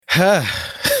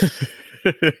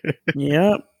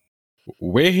Yep.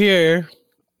 We're here.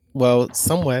 Well,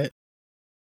 somewhat.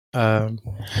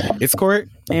 It's Court.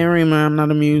 And Rima, I'm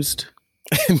not amused.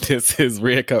 And this is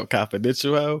Red Cup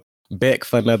Confidential. Back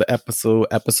for another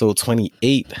episode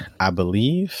 28, I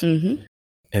believe. Mm-hmm.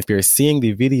 If you're seeing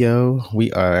the video,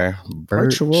 we are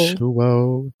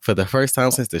virtual for the first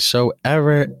time since the show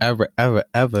ever.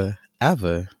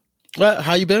 Well,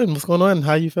 how you been? What's going on?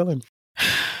 How you feeling?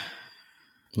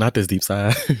 Not this deep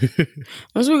side.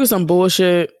 Let's look at some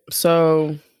bullshit.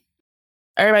 So,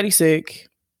 everybody's sick.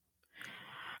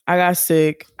 I got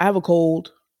sick. I have a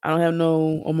cold. I don't have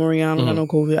no Omarion. I don't have no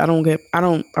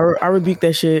COVID. I rebuke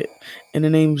that shit in the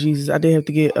name of Jesus. I did have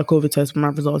to get a COVID test, but my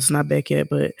results is not back yet,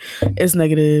 but it's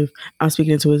negative. I'm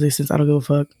speaking into existence. I don't give a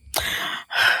fuck.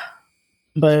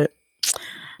 But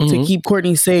to keep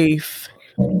Courtney safe,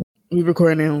 we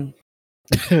record now.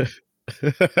 I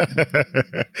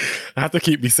have to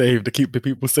keep me safe to keep the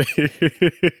people safe.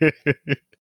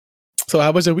 So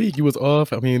how was your week? You was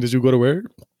off? I mean, did you go to work?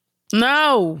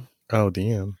 No. Oh,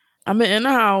 damn. I've been in the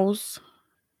house,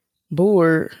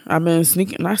 bored. I've been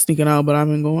not sneaking out, but I've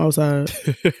been going outside.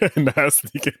 Not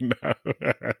sneaking out.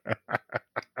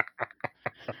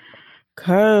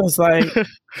 Cause I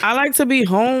like to be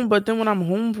home, but then when I'm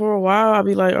home for a while, I'll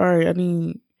be like, all right, I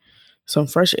need some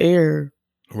fresh air.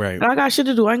 Right. And I got shit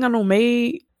to do. I ain't got no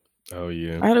maid. Oh,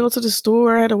 yeah. I had to go to the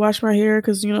store. I had to wash my hair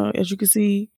because, as you can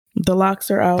see, the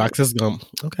locks are out. Locks is gone.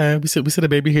 Okay. We see the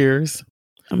baby hairs.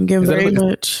 I'm getting very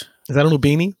much. Is that a new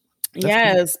beanie?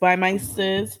 Yes, by my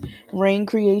sis, Rain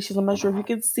Creations. I'm not sure if you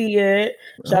can see it.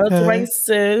 Shout out to my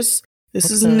sis.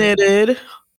 This is knitted.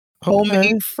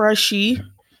 Homemade freshie.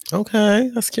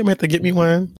 Okay. That's cute. I have to get me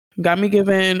one. Got me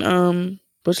giving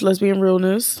Butch Lesbian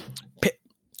Realness.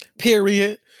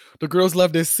 Period. The girls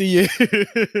love to see it.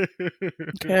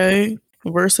 Okay.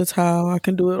 Versatile. I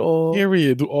can do it all.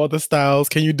 Period. Do all the styles.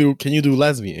 Can you do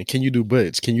lesbian? Can you do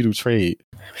butch? Can you do trade?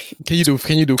 Can you do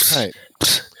cunt?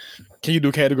 Can you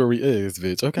do category is,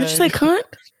 bitch? Okay. Did you say cunt?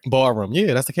 Ballroom.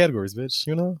 Yeah, that's the categories, bitch.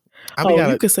 You know?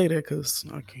 You can say that because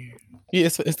I can't. Yeah,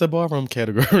 it's the ballroom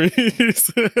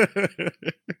categories.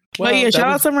 Well, yeah, shout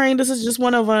out to Rain. This is just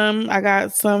one of them. I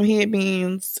got some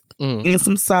headbands and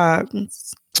some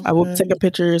socks. Okay. I will take her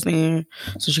pictures and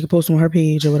so she can post them on her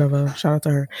page or whatever. Shout out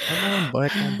to her.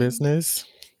 Black on business.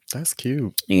 That's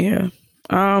cute. Yeah.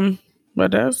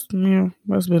 But that's been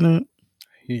it.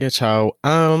 Yeah, child.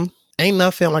 Ain't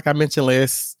nothing like I mentioned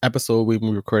last episode when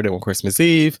we recorded on Christmas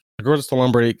Eve. The girls are still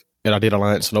on break and I did a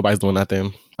lunch, so nobody's doing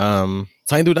nothing. So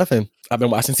I ain't do nothing. I've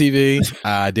been watching TV.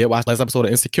 I did watch last episode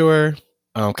of Insecure.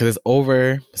 Because it's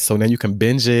over. So now you can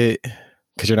binge it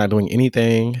because you're not doing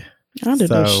anything. I did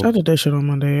that shit on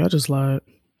Monday. I just lied.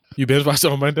 You binge watched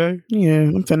it on Monday? Yeah,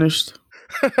 I'm finished.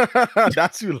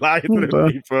 That's you lying to the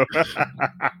people.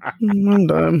 I'm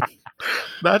done.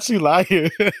 That's you lying.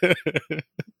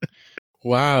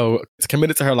 Wow. It's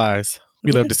committed to her lies.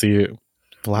 We love to see it.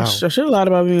 Wow. I should have lied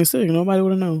about being sick. Nobody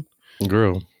would have known.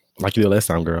 Girl, like you did last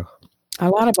time, girl. I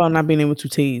lied about not being able to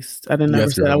taste. I didn't ever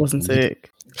say I wasn't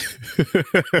sick.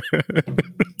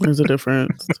 There's a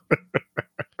difference.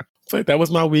 So that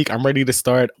was my week. I'm ready to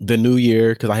start the new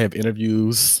year because I have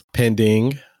interviews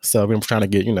pending. So I'm trying to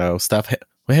get, stuff.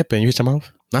 What happened? You hit your mouth?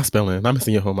 Not spelling. I'm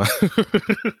missing your whole mouth.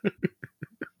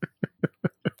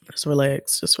 Just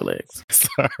relax. Sorry.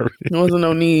 There wasn't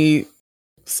no need.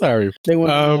 Sorry. They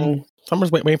went so I'm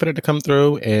just waiting for it to come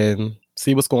through and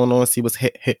see what's going on, see what's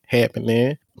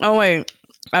happening. Oh, wait.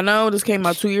 I know this came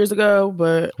out 2 years ago,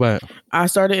 but what? I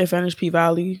started and finished P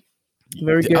Valley.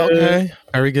 Very good. Okay.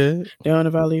 Very good. Down in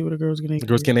the valley where the girls get naked. The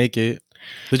girls get naked.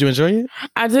 Did you enjoy it?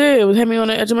 I did. It had me on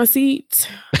the edge of my seat.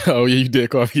 Oh, yeah, you did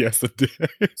cough. Yes, I did.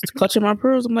 Just clutching my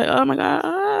pearls. I'm like, oh my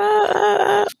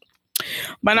God.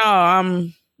 But no,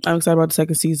 I'm excited about the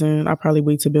second season. I'll probably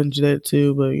wait to binge that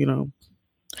too, but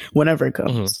whenever it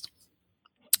comes.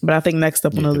 Mm-hmm. But I think next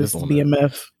up on the list is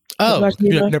BMF. Oh,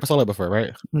 you never saw that before,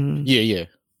 right? Mm-hmm. Yeah.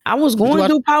 I was going to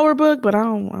do Power Book, but I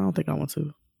don't think I want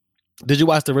to. Did you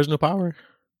watch the original Power?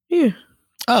 Yeah.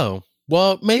 Oh,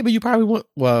 well, maybe you probably won't.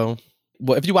 Well,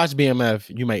 if you watch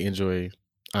BMF, you might enjoy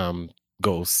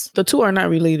Ghosts. The two are not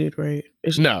related, right?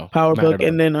 It's no. Power Book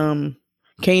and then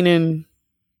Kanan,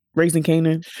 Raising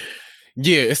Kanan.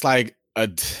 Yeah, it's like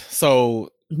But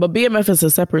BMF is a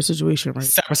separate situation, right?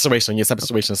 Separate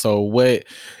situation. So what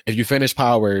if you finish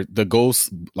Power, the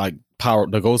Ghost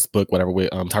book, whatever, with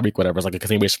Tariq, whatever, is like a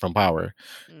continuation from Power.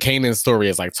 Kanan's story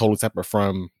is like totally separate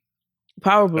from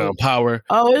Power Book. Power.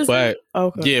 Oh, is it?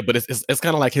 Okay. Yeah, but it's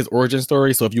kind of like his origin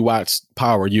story. So if you watch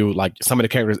Power, you like some of the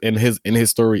characters in his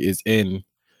story is in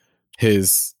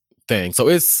his thing. So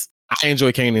it's I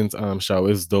enjoy Kanan's show.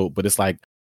 It's dope, but it's like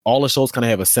all the shows kind of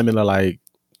have a similar like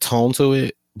tone to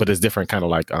it, but it's different kind of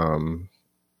like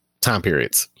time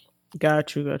periods.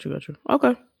 Got you.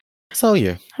 Okay. So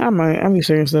yeah, I be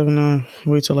saying stuff and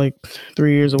wait till like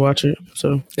 3 years to watch it.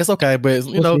 So it's okay, but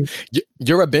you know,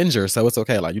 you're a binger, so it's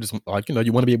okay. Like you just like you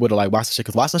want to be able to like watch the shit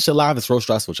because watching shit live is real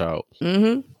stressful, child.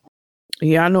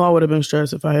 Yeah, I know I would have been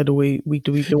stressed if I had to wait week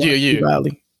to week to watch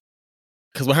Valley.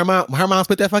 Because when her mom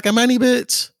spent that fucking money,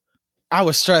 bitch, I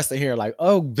was stressed to hear like,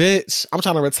 oh, bitch, I'm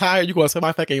trying to retire. You gonna spend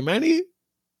my fucking money,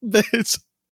 bitch?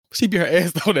 She beat her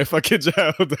ass on that fucking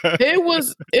job.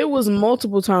 It was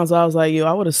multiple times I was like, yo,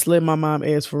 I would have slid my mom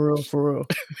ass for real.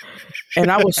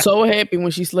 And I was so happy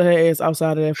when she slid her ass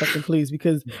outside of that fucking police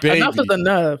because enough is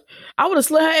enough. I would have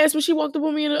slid her ass when she walked up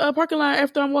with me in a parking lot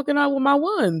after I'm walking out with my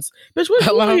ones. Bitch, what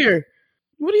are you doing here?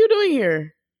 What are you doing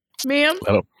here, ma'am?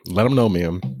 Let them know,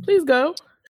 ma'am. Please go.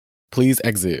 Please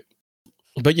exit.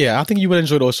 But yeah, I think you would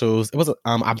enjoy those shows. It was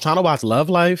I'm trying to watch Love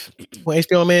Life on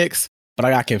HBO Max. But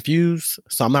I got confused,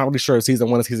 so I'm not really sure if season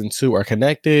 1 and season 2 are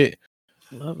connected.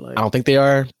 Love Life. I don't think they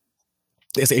are.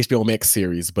 It's an HBO Max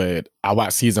series, but I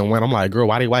watched season 1. I'm like, girl,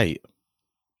 why they white?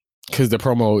 Because the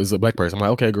promo is a black person. I'm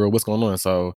like, okay, girl, what's going on?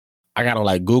 So I gotta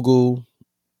like Google.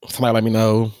 Somebody let me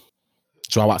know.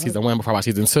 Do I watch season 1 before I watch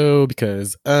season 2?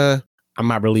 Because I'm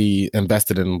not really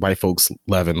invested in white folks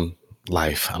loving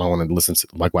life. I don't want to listen to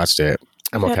like watch that.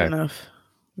 I'm okay. Enough.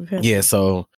 Yeah,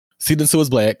 so. Season 2 is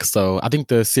black, so I think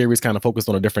the series kind of focused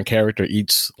on a different character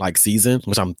each like season,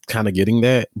 which I'm kind of getting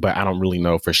that, but I don't really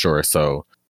know for sure. So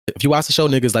if you watch the show,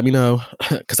 niggas, let me know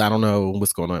because I don't know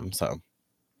what's going on. So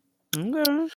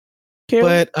okay,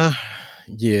 but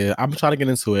yeah, I'm trying to get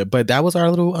into it. But that was our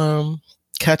little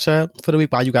catch up for the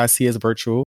week while you guys see us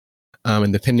virtual.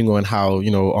 And depending on how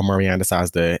Omarion decides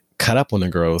to cut up on the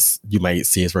girls, you might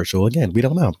see us virtual again. We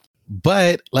don't know.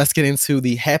 But let's get into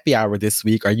the happy hour this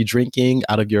week. Are you drinking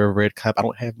out of your red cup? I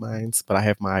don't have mine, but I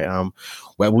have my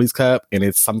Wet Willie's cup, and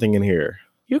it's something in here.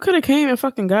 You could have came and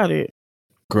fucking got it.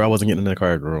 Girl, I wasn't getting in the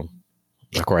car, girl.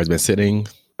 My car has been sitting.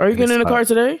 Are you getting in the car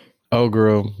today? Oh,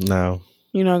 girl, no.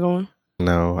 You're not going?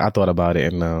 No, I thought about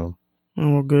it, and no. Oh,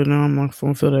 well, good. Now I'm not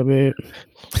going to feel that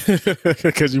bad.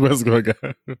 Because you was going to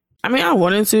go. I mean, I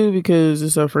wanted to because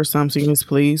it's our first time seeing his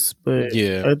place, but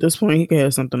at this point, he can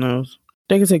have something else.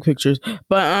 They can take pictures,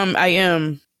 but I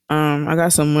am. I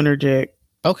got some Winter Jack.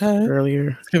 Okay.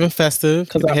 Earlier, it's giving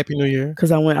festive. Happy New Year.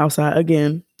 Because I went outside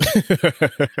again,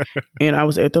 and I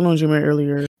was at the laundromat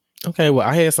earlier. Okay, well,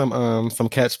 I had some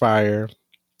Catch Fire,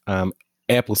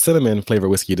 apple cinnamon flavor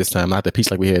whiskey this time, not the peach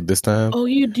like we had this time. Oh,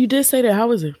 you did say that.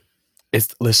 How is it? It's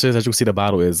delicious. As you can see, the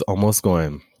bottle is almost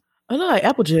gone. I look like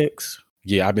Apple Jacks.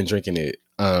 Yeah, I've been drinking it.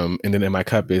 And then in my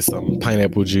cup is some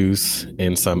pineapple juice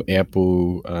and some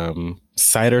apple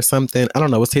cider something. I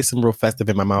don't know. It's tasting real festive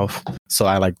in my mouth. So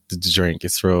I like the drink.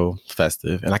 It's real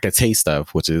festive. And I can taste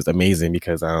stuff, which is amazing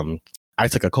because I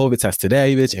took a COVID test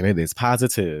today, bitch, and it is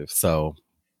positive. So,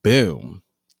 boom.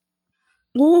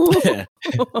 That's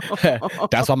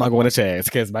why I'm not going to chance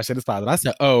because my shit is positive. I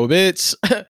said, oh, bitch.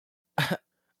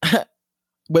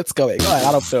 What's going on?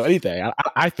 I don't feel anything.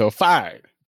 I feel fine.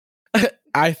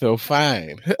 I feel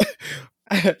fine.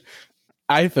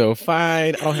 I feel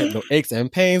fine. I don't have no aches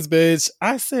and pains, bitch.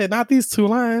 I said, not these 2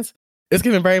 lines. It's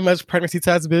giving very much pregnancy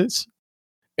test, bitch.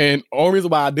 And the only reason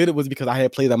why I did it was because I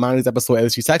had played the Monty's episode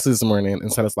as she texted this morning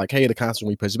and said, it's like, hey, the concert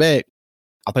we pushed back.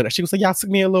 I played that. She was like, y'all took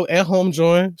me a little at-home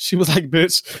joint. She was like,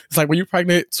 bitch, it's like, when you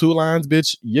pregnant, 2 lines,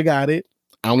 bitch, you got it.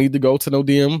 I don't need to go to no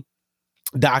damn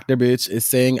doctor, bitch. Is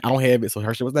saying I don't have it. So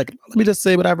her shit was like, let me just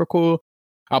say whatever, cool.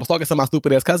 I was talking to my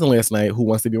stupid ass cousin last night who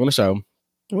wants to be on the show.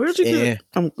 Where did you get?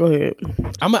 Go ahead.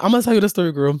 I'm gonna tell you the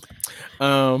story, girl.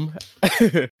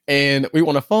 And we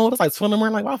on the phone. It's like 2 in the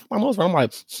morning. Like, my mom's. I'm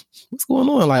like, what's going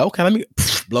on? Like, okay, let me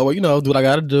blow it. Do what I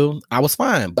gotta do. I was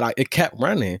fine, but it kept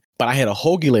running. But I had a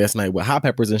hoagie last night with hot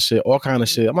peppers and shit, all kind of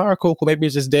shit. I'm like, all right, cool. Maybe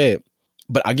it's just dead.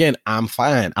 But again, I'm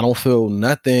fine. I don't feel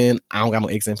nothing. I don't got no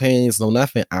aches and pains, no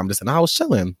nothing. I'm just in the house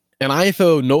chilling. And I ain't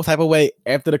feel no type of way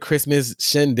after the Christmas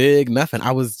shindig, nothing.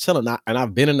 I was chilling. And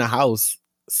I've been in the house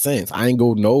since. I ain't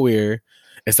go nowhere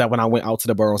except when I went out to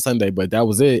the bar on Sunday. But that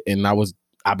was it. And I was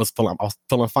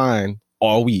feeling fine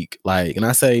all week. Like, and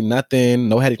I say nothing,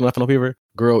 no headache, nothing, no fever.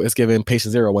 Girl, it's giving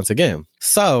patient 0 once again.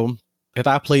 So if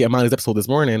I play Amani's episode this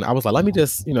morning, I was like, let me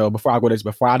just, before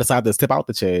I decide to tip out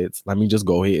the chads, let me just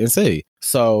go ahead and see.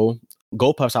 So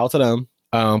go push out to them.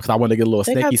 Because I wanted to get a little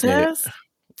sneaky snack.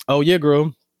 Oh yeah,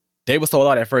 girl. They was sold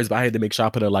out at first, but I had to make sure I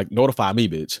put a notify me,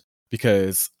 bitch,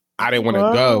 because I didn't want to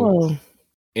go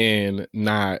and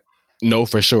not know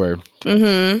for sure.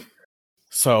 Mm-hmm.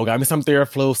 So got me some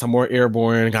Theraflu, some more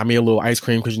Airborne, got me a little ice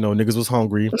cream because niggas was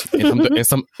hungry,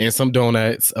 and some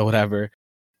donuts or whatever.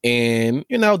 And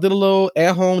did a little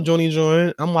at home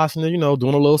joint. I'm watching it, doing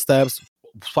a little steps,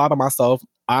 swatting myself,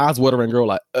 eyes watering, girl,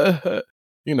 like put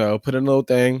in a little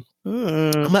thing.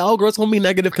 I'm like, oh, girl, it's gonna be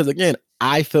negative because again,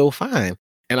 I feel fine.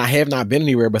 And I have not been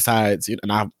anywhere besides,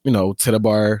 and I, to the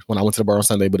bar when I went to the bar on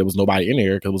Sunday, but there was nobody in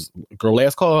there because it was girl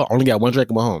last call. Only got one drink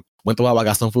and went home. Went through I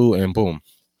got some food and boom.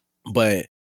 But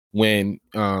when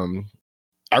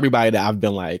everybody that I've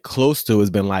been like close to has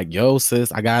been like, yo,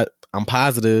 sis, I'm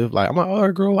positive. Like, I'm like,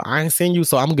 oh, girl, I ain't seen you,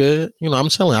 so I'm good. I'm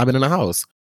chilling. I've been in the house.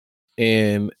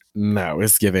 And no,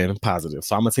 it's giving positive.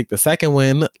 So I'm gonna take the second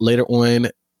one later on,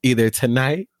 either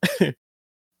tonight.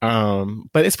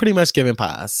 But it's pretty much giving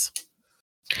pause.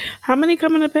 How many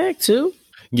come in the pack? 2?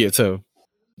 Yeah, 2.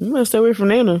 You must stay away from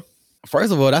Nana.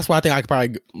 First of all, that's why I think I could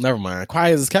probably never mind.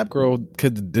 Quiet as kept, girl,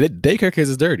 because the daycare kids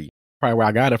is dirty. Probably where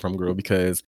I got it from, girl,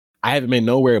 because I haven't been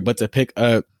nowhere but to pick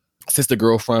up sister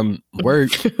girl from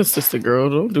work. Sister girl,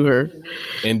 don't do her.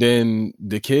 And then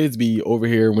the kids be over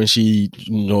here when she,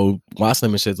 watching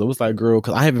them and shit. So it was like, girl,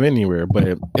 because I haven't been anywhere, but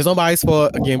it's nobody's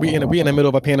fault. Again, we in the middle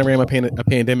of a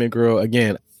pandemic, girl.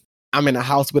 Again, I'm in a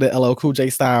house with an LL Cool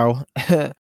J style,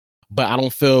 but I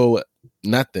don't feel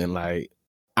nothing. Like,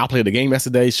 I played the game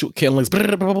yesterday, shoot killings.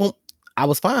 I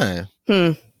was fine.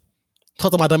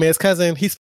 Talked to my dumb ass cousin. He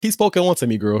spoke on to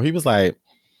me, girl. He was like,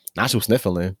 "Nah, she was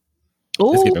sniffling.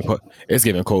 It's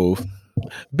giving cold.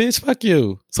 Bitch, fuck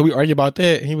you." So we argue about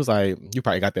that. He was like, "You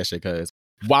probably got that shit, cuz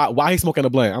why he smoking a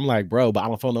blunt?" I'm like, "Bro, but I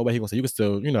don't feel no way." He gonna say, "You can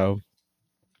still,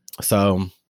 So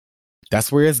that's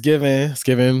where it's giving. It's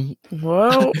giving.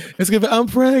 Well, it's giving. I'm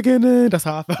pregnant. That's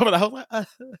how I felt. But I was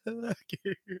like,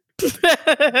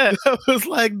 I was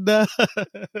like, nah.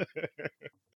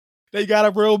 They got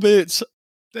a real bitch.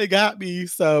 They got me.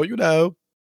 So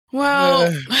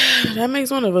Well, that makes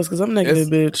one of us because I'm negative,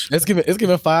 bitch. It's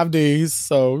giving 5 days.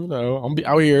 So I'm gonna be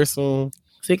out here soon.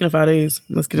 Speaking of 5 days,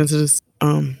 let's get into this.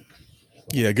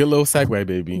 Yeah, good little segue,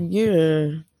 baby.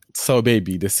 Yeah. So,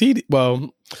 baby, the CD.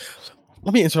 Well,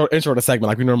 let me intro the segment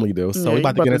like we normally do. So we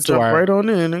about to get into our right on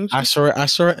in. Ain't you? I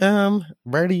sure am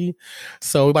ready.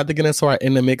 So we're about to get into our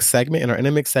In the Mix segment, and our In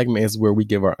the Mix segment is where we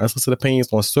give our unsolicited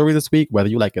opinions on story this week, whether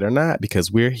you like it or not,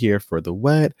 because we're here for the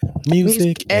what?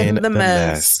 Music and the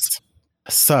mess.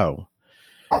 So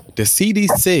the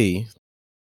CDC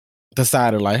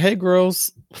decided, like, hey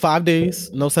girls, 5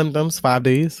 days, no symptoms, 5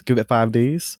 days, give it 5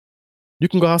 days. You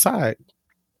can go outside.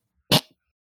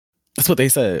 That's what they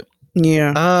said.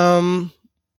 Yeah. I'm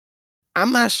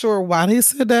not sure why they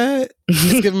said that.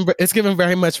 It's given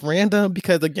very much random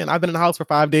because again, I've been in the house for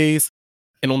 5 days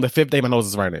and on the 5th day my nose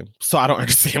is running. So I don't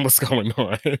understand what's going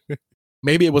on.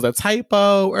 Maybe it was a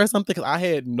typo or something because I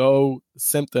had no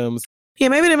symptoms. Yeah,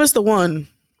 maybe they missed the one.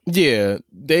 Yeah,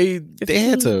 they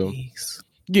had to.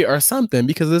 Yeah, or something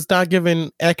because it's not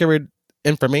giving accurate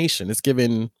information. It's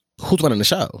giving who's running the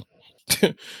show.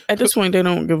 At this point, they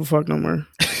don't give a fuck no more.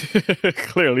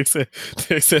 Clearly,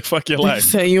 they said fuck your life.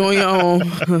 Say you on your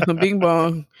own. Bing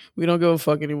bong. We don't give a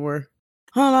fuck anymore.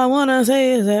 All I wanna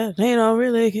say is that they don't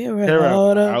really care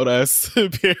about us.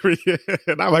 Period.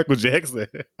 Not Michael Jackson.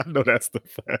 I know that's the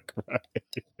fact,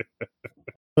 right?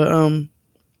 But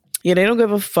yeah, they don't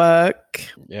give a fuck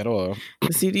at all.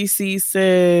 The CDC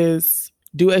says,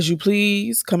 "Do as you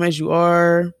please, come as you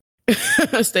are,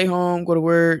 stay home, go to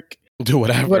work, do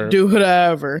whatever, do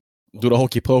whatever, do the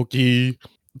hokey pokey,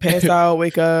 pass out,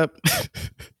 wake up."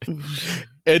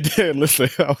 And then listen,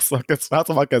 I was like, shout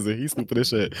to my cousin, he's stupid as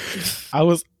shit.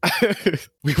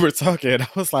 We were talking, I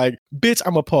was like, bitch,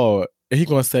 I'm appalled. And he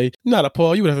gonna say, not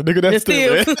appalled, you would have a nigga that's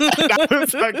still. I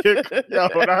was like, yo,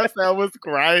 I was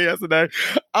crying yesterday.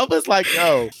 I was like,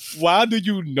 yo, why do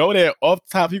you know that off the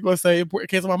top? He gonna say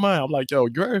important case of my mind. I'm like, yo,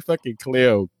 you're fucking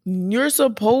clear. You're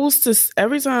supposed to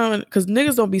every time, because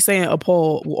niggas don't be saying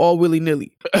appalled all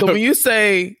willy-nilly. So when you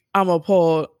say I'm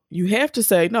appalled, you have to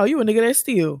say, no, you a nigga that's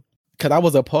still. Because I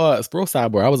was appalled, bro,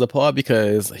 sidebar. I was appalled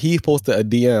because he posted a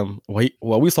DM. We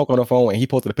was talking on the phone and he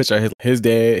posted a picture of his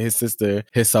dad, his sister,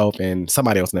 himself, and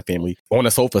somebody else in the family on the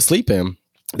sofa sleeping.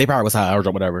 They probably was high or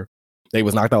whatever. They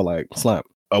was knocked out like slump.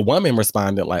 A woman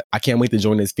responded like, I can't wait to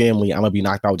join this family. I'm going to be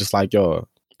knocked out just like y'all.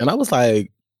 And I was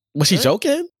like, was she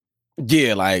joking?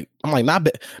 Yeah, like, I'm like,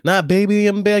 not baby,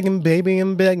 I'm begging, baby,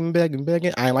 I'm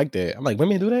begging. I ain't like that. I'm like,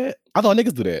 women do that? I thought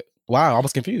niggas do that. Wow, I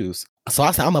was confused. So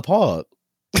I said, I'm appalled.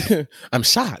 I'm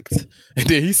shocked. And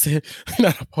then he said,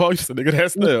 not appalled, you said, nigga,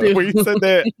 that's still. When he said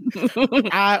that,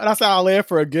 I said I laughed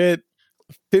for a good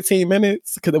 15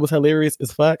 minutes because it was hilarious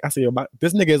as fuck. I said,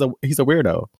 this nigga he's a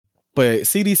weirdo. But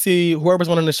CDC, whoever's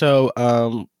running the show,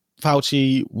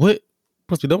 Fauci, what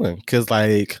supposed to be doing? Because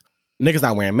like niggas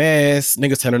not wearing masks,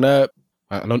 niggas turning up.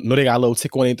 I know they got a little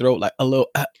tickle in their throat, like a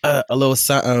little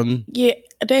something. Yeah,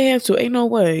 they have to. Ain't no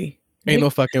way. Ain't no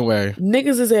fucking way.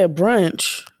 Niggas is at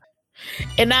brunch,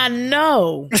 and I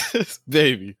know,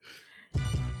 baby,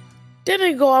 they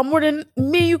didn't go out more than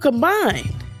me and you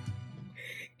combined.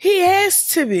 He has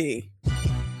to be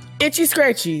itchy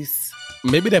scratchies.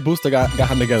 Maybe that booster got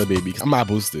him together, baby. I'm not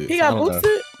boosted. He got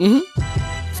boosted.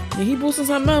 Yeah, he boosting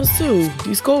something else too.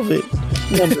 He's COVID.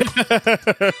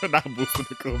 Not boosting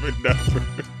the COVID number.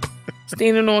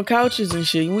 Standing on couches and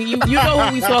shit. You know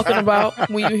who we talking about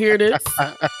when you hear this.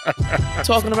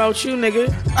 Talking about you, nigga.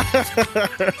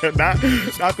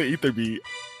 not the ether beat.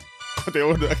 I put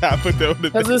that on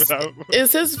the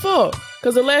it's his fault.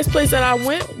 Because the last place that I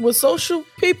went with social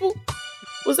people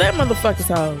was that motherfucker's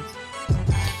house.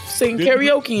 Singing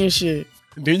karaoke and shit.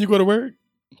 Didn't you go to work?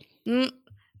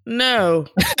 No.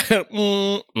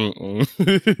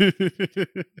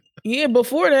 Yeah,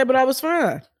 before that, but I was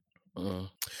fine.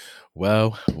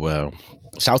 Well.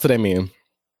 Shout out to that man.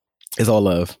 It's all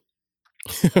love.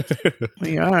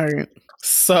 Yeah, all right.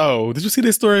 So, did you see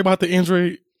this story about the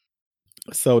Android?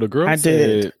 So the girl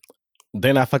said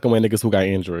they're not fucking with niggas who got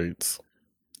Androids.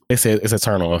 They said it's a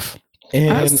turnoff.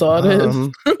 And, I saw this.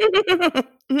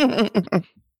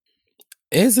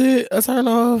 Is it a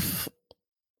turnoff?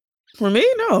 For me,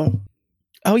 no.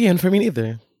 Oh yeah, and for me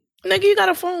neither. Nigga, you got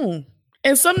a phone.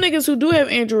 And some niggas who do have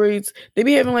Androids, they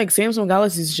be having like Samsung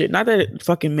Galaxies and shit. Not that it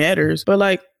fucking matters, but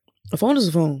like a phone is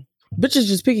a phone. Bitches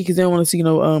just picky because they don't want to see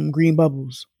no green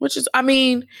bubbles. Which is, I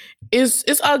mean, it's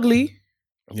ugly.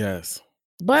 Yes.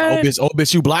 But oh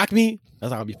bitch, you blocked me?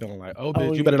 That's how I be feeling like,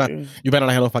 bitch, you better not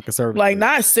have no fucking service. Like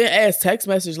not send ass text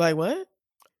message, like what?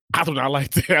 I do not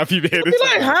like that. I be mad. Be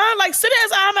like, huh? Like send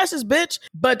ass iMessage, bitch.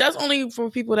 But that's only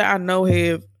for people that I know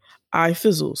have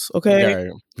iFizzles, okay?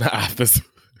 Yeah, iFizzle.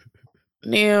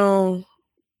 Now,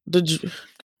 the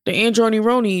Android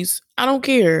Ronies, I don't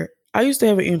care. I used to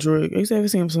have an Android. I used to have a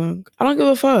Samsung. I don't give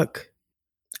a fuck.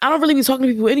 I don't really be talking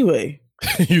to people anyway.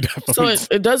 You definitely. So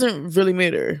it doesn't really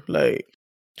matter. Like,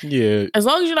 yeah. As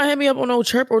long as you not hit me up on no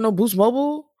Chirp or no Boost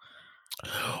Mobile.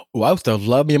 Oh, I used to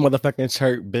love me a motherfucking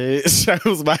Chirp, bitch. That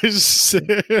was my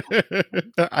shit.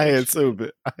 I had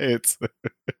to.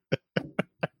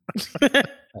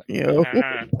 Yo,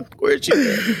 where'd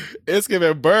you at? It's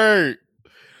giving bird.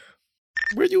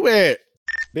 Where you at?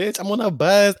 Bitch, I'm on a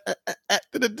buzz. My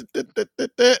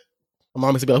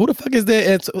mom used to be like, who the fuck is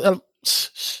that? And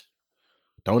shh.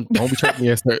 Don't be chirping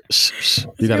me. Shh.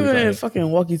 You gotta be fucking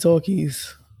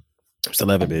walkie-talkies. I'm still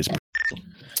love it, bitch.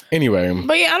 Anyway.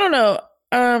 But yeah, I don't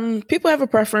know. People have a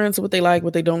preference, what they like,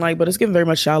 what they don't like, but it's getting very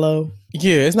much shallow.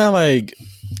 Yeah, it's not like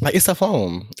it's a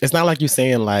phone. It's not like you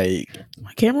saying like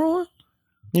my camera on?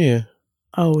 Yeah.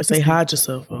 Oh, it's say hide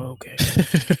yourself. Oh, okay.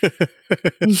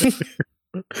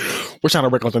 We're trying to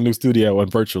work on the new studio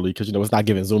and virtually because it's not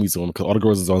giving Zoom because all the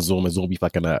girls is on Zoom and Zoom be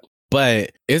fucking up.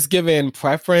 But it's giving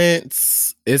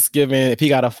preference. It's giving if he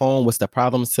got a phone, what's the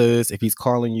problem, sis? If he's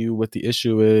calling you, what the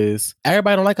issue is.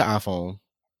 Everybody don't like an iPhone.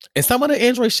 And some of the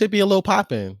Android should be a little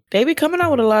popping. They be coming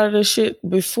out with a lot of this shit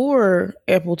before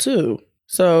Apple too.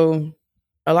 So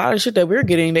a lot of shit that we're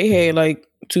getting, they had like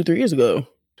 2-3 years ago.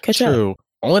 Catch up.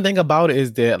 Only thing about it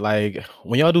is that like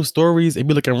when y'all do stories, it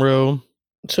be looking real.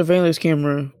 Surveillance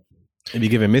camera. It be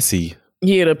giving Missy.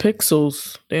 Yeah, the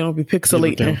pixels. They don't be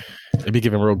pixelating. It be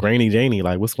giving real grainy Janie.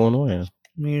 Like, what's going on?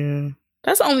 Yeah.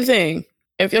 That's the only thing.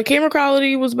 If your camera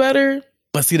quality was better.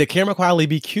 But see, the camera quality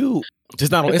be cute.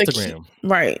 Just not on Instagram.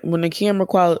 Right. When the camera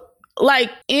quality. Like,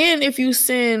 and if you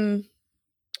send.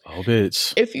 Oh,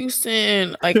 bitch. If you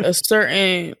send like a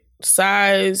certain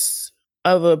size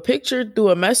of a picture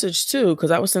through a message too, because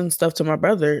I was sending stuff to my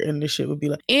brother and this shit would be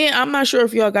like, and I'm not sure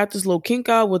if y'all got this little kink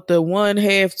out with the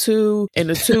 1/2 2 and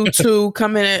the 2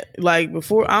 coming at like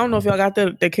before. I don't know if y'all got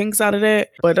the kinks out of that,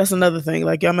 but that's another thing.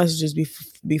 Like y'all messages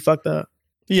be fucked up.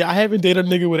 Yeah, I haven't dated a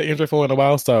nigga with an Android phone in a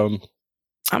while, so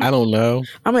I don't know.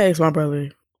 I'm gonna ask my brother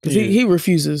because he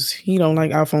refuses. He don't like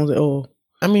iPhones at all.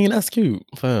 I mean, that's cute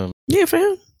for him. Yeah, for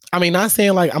him. I mean, not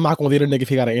saying like I'm not gonna date a nigga if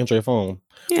he got an Android phone.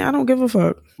 Yeah, I don't give a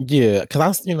fuck. Yeah,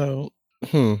 because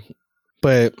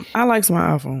but I like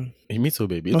my iPhone. Me too,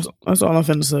 baby. That's all I'm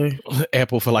finna say.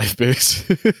 Apple for life, bitch.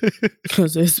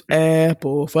 Because it's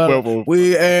Apple for life.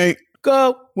 We ain't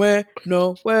going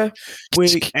nowhere.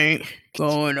 We ain't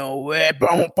going nowhere.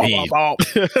 Boom, boom, boom.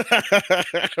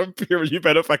 You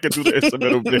better fucking do the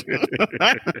instrumental bit.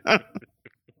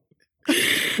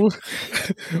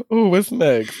 Oh, what's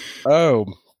next? Oh,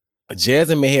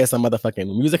 Jasmine may have some motherfucking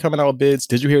music coming out, bitch.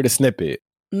 Did you hear the snippet?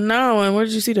 No, and where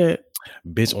did you see that?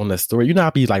 Bitch, on the story. You know I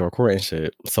be like recording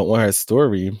shit. So on her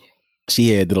story,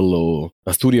 she had did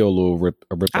a studio rip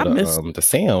of the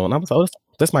sound. I was like,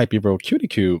 this might be real cute.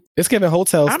 It's giving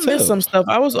hotels I too. missed some stuff.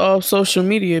 I was off social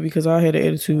media because I had an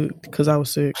attitude because I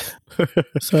was sick.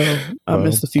 So I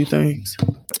missed a few things.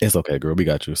 It's okay, girl. We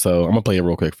got you. So I'm gonna play it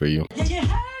real quick for you.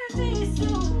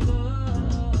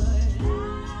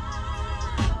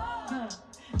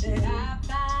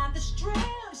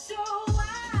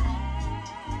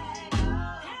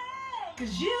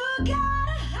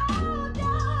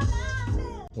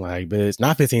 Like, bitch,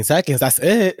 not 15 seconds. That's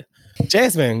it.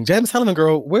 Jasmine Sullivan,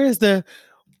 girl, where's the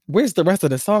rest of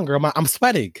the song, girl? I'm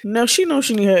sweating. No, she knows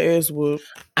she need her ass whooped.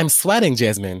 I'm sweating,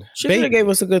 Jasmine. She could have gave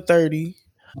us a good 30.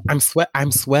 I'm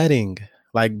sweating.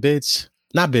 Like, bitch.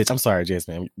 Not bitch. I'm sorry,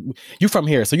 Jasmine. You from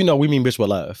here, so you know we mean bitch with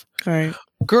love. All right.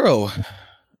 Girl,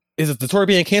 is it the tour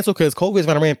being canceled because COVID's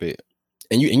running rampant?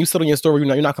 And you still in your story,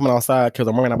 you're not coming outside because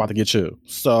I'm worried about to get you.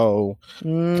 So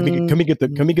can we get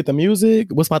the music?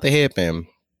 What's about to happen?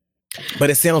 But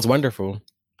it sounds wonderful.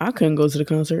 I couldn't go to the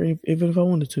concert even if I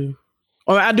wanted to.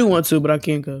 Or I do want to, but I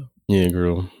can't go. Yeah,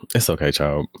 girl. It's okay,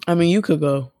 child. I mean, you could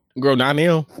go. Girl, not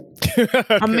now.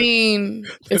 I mean,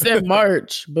 it's in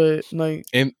March, but like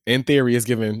in theory, it's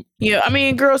given. Yeah, I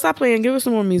mean, girl, stop playing. Give us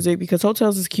some more music because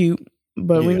Hotels is cute,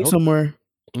 but we need some more.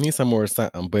 We need some more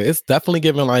something. But it's definitely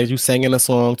giving like you singing a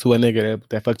song to a nigga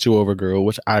that fucked you over, girl,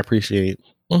 which I appreciate.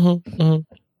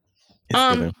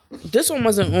 This one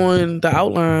wasn't on the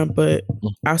outline, but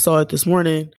I saw it this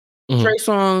morning. Trey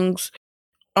Songz.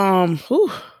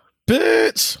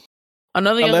 Bitch.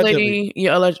 Another young lady.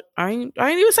 Yeah, I ain't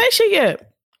even say shit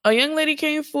yet. A young lady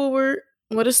came forward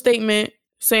with a statement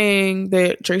saying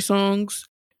that Trey Songz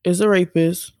is a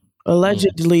rapist,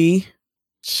 allegedly.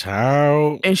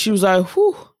 Child. And she was like,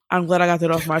 whew, I'm glad I got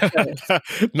that off my chest.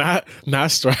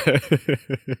 not straight.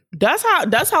 That's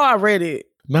how I read it.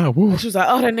 Nah, woo. She was like,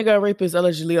 oh, that nigga a rapist,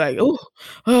 allegedly. Like,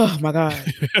 oh my God.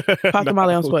 Pop the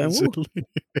Molly, I'm sweating.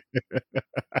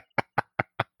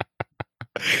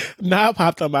 Not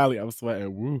Pop the Molly, I'm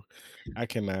sweating. Woo. I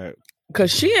cannot.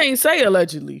 Because she ain't say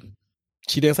allegedly.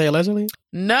 She didn't say allegedly?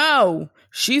 No.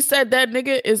 She said that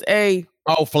nigga is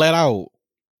flat out.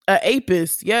 A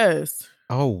apist, yes.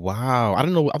 Oh, wow. I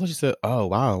don't know. I thought she said, oh,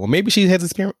 wow. Well, maybe she has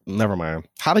experience. Never mind.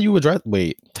 How do you address?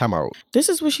 Wait, time out. This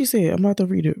is what she said. I'm about to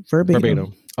read it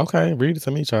verbatim. Okay, read it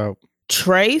to me, child.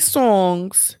 Trey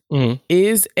Songz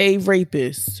is a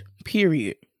rapist,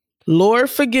 period. Lord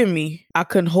forgive me. I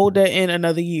couldn't hold that in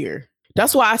another year.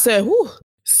 That's why I said, whew,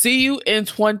 see you in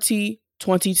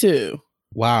 2022.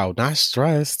 Wow, not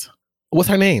stressed. What's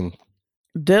her name?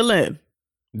 Dylan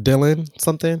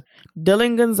something?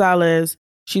 Dylan Gonzalez.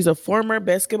 She's a former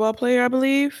basketball player, I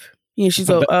believe. Yeah, she's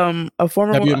a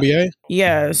former WNBA?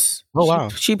 Yes. Oh, wow.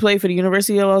 She played for the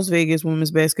University of Las Vegas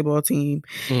women's basketball team.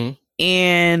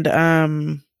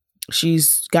 And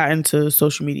she's got into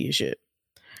social media shit.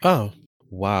 Oh,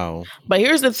 wow. But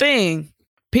here's the thing.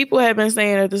 People have been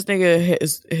saying that this nigga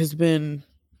has been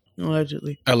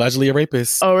allegedly a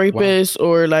rapist. A rapist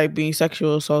or like being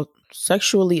sexually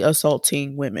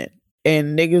assaulting women.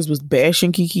 And niggas was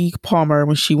bashing Keke Palmer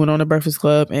when she went on the Breakfast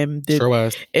Club and did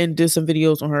some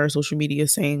videos on her social media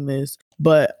saying this.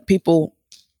 But people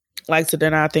like to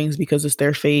deny things because it's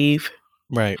their fave.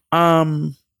 Right.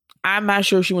 I'm not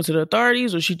sure if she went to the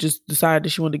authorities or she just decided that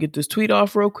she wanted to get this tweet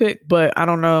off real quick. But I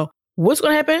don't know what's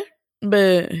gonna happen.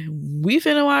 But we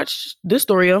finna watch this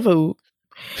story unfold.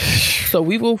 So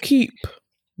we will keep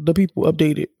the people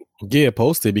updated. Yeah,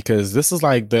 posted because this is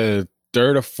like the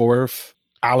third or fourth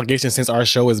allegation since our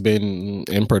show has been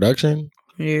in production.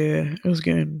 Yeah, it's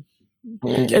been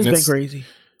crazy.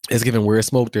 It's giving where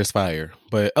smoke, there's fire.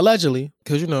 But allegedly,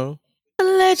 because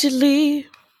allegedly,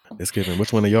 it's giving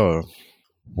which one of y'all?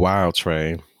 Wow,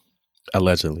 Trey.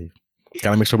 Allegedly.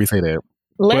 Gotta make sure we say that.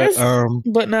 Last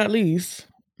but not least,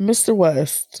 Mr.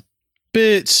 West.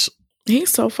 Bitch.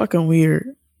 He's so fucking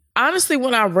weird. Honestly,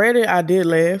 when I read it, I did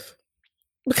laugh.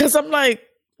 Because I'm like,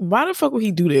 why the fuck would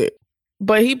he do that?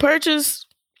 But he purchased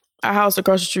a house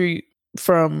across the street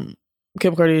from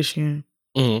Kim Kardashian.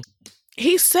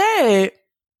 He said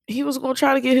he was going to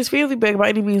try to get his family back by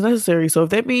any means necessary. So if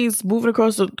that means moving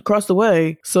across the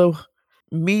way, so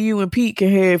me, you, and Pete can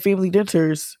have family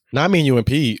dinners. Not me, you, and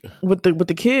Pete with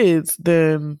the kids.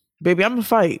 Then, baby, I'm gonna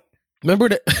fight. Remember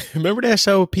that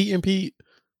show, Pete and Pete?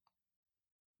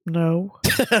 No.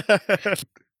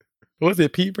 Was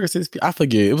it Pete versus Pete? I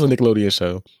forget. It was a Nickelodeon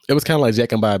show. It was kind of like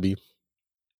Jack and Bobby.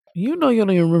 You know you don't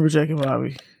even remember Jack and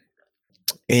Bobby.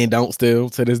 And don't still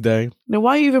to this day. Then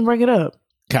why you even bring it up?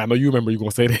 I know you remember you going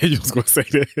to say that. You was going to say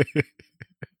that.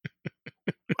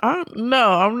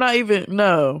 No, I'm not even.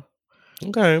 No.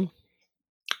 Okay.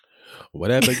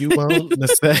 Whatever you want to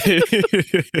say.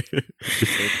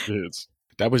 Bitch,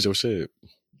 that was your shit.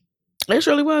 It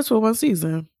surely was for one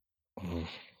season.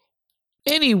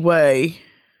 Anyway,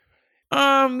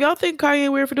 y'all think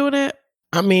Kanye weird for doing that?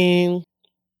 I mean,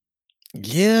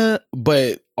 yeah,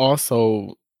 but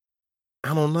also,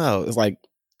 I don't know. It's like,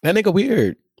 that nigga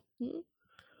weird.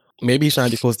 Maybe he's trying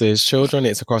to be close to his children.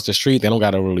 It's across the street. They don't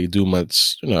got to really do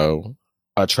much,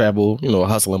 travel,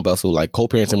 hustle and bustle. Like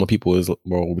co-parenting when people is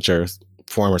more with your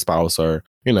former spouse or,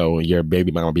 your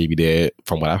baby mom or baby dad,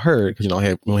 from what I've heard, because you don't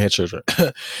have children.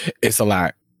 It's a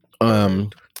lot.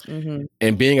 And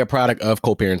being a product of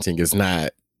co-parenting is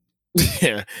not,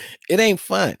 it ain't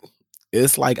fun.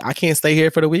 It's like, I can't stay here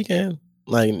for the weekend.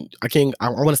 Like, I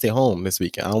want to stay home this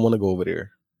weekend. I don't want to go over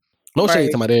there. No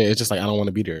shade to my dad. It's just like, I don't want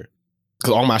to be there.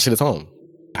 Because all my shit is home.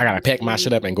 I got to pack my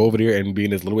shit up and go over there and be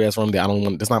in this little ass room that I don't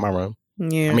want. That's not my room.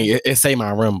 Yeah. I mean, it say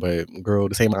my room, but girl,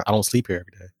 I don't sleep here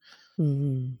every day.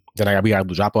 Then we got to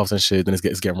do drop offs and shit. Then it's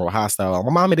getting real hostile.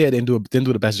 My mom and dad didn't do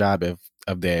the best job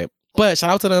of that. But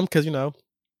shout out to them because,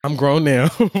 I'm grown now.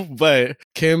 But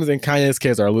Kim's and Kanye's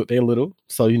kids they're little.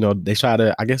 So, they try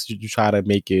to, I guess you try to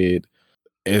make it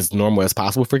as normal as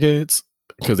possible for kids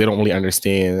because they don't really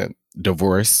understand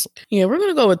divorce. Yeah, we're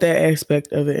gonna go with that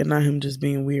aspect of it and not him just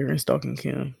being weird and stalking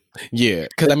Kim. Yeah,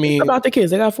 because I mean, about the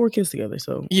kids, they got 4 kids together.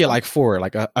 So yeah, like 4,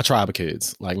 like a tribe of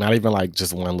kids, like not even like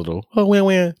just one little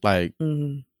win, like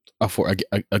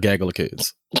a gaggle of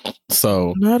kids.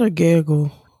 So not a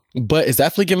gaggle, but it's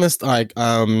definitely giving us like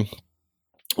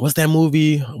what's that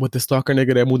movie with the stalker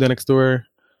nigga that moved in next door?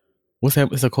 What's that?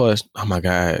 It's a called. Oh my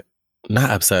god,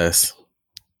 not Obsessed.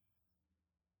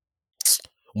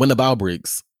 When the Bow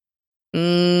Breaks.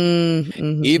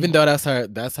 Even though that's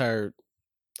her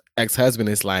ex-husband,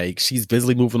 is like she's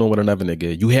busily moving on with another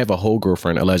nigga. You have a whole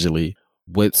girlfriend allegedly.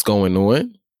 What's going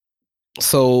on?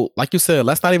 So, like you said,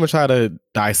 let's not even try to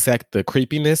dissect the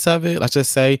creepiness of it. Let's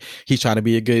just say he's trying to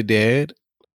be a good dad,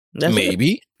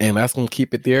 maybe, and that's gonna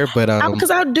keep it there. But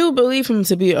because I do believe him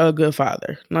to be a good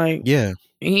father. Like, yeah,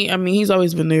 he's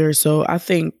always been there. So I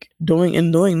think doing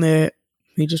that,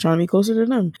 he's just trying to be closer to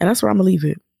them, and that's where I'm gonna leave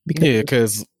it.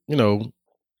 Because we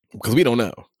don't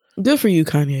know. Good for you,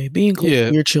 Kanye. Being close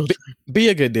to your children. Be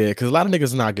a good dad, because a lot of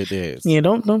niggas not good dads. Yeah,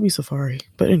 don't be Safari.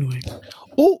 But anyway.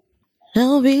 Oh,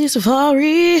 don't be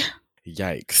Safari.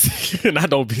 Yikes. Not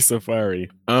don't be Safari.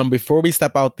 Before we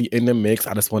step out in the mix,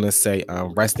 I just want to say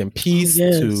rest in peace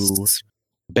to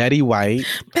Betty White.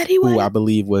 Who I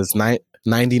believe was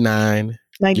 99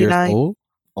 years old.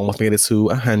 Almost made it to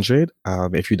 100.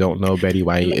 If you don't know, Betty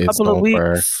White is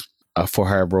known for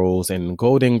her roles in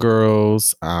Golden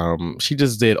Girls. She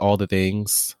just did all the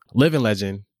things. Living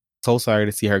legend. So sorry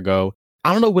to see her go.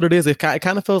 I don't know what it is. It kind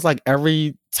of feels like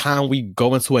every time we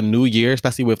go into a new year,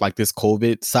 especially with like this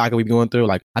COVID saga we've been going through,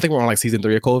 like I think we're on like season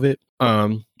 3 of COVID.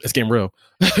 It's getting real,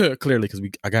 clearly, because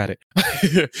I got it.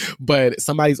 But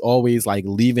somebody's always like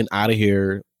leaving out of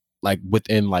here like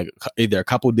within like either a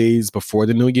couple days before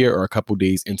the new year or a couple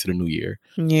days into the new year.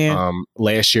 Yeah.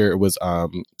 Last year it was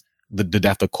the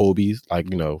death of Kobe, like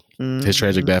his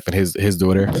tragic death and his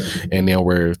daughter, and now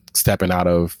we're stepping out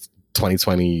of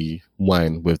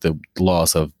 2021 with the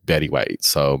loss of Betty White.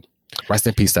 So rest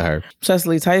in peace to her.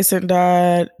 Cecily Tyson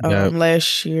died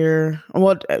last year.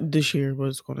 Well, this year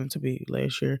was going to be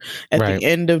last year at the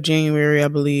end of January, I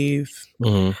believe.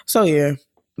 So yeah,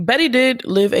 Betty did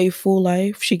live a full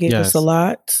life. She gave us a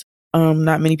lot.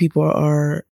 Not many people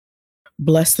are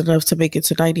blessed enough to make it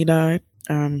to 99.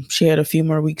 She had a few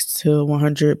more weeks till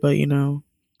 100, but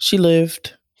she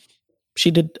lived. She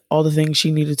did all the things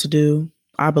she needed to do,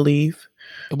 I believe.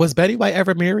 Was Betty White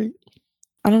ever married?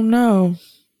 I don't know.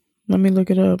 Let me look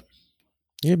it up.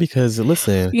 Yeah, because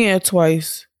listen. Yeah,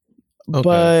 twice. Okay.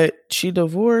 But she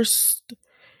divorced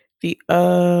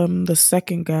the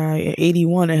second guy at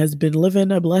 81 and has been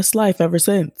living a blessed life ever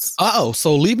since. Oh,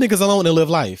 so leave niggas alone and live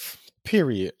life.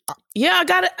 Period. Yeah, I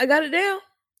got it down.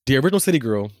 The original City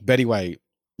Girl, Betty White.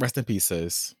 Rest in peace,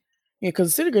 sis. Yeah,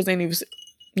 because City Girls ain't even...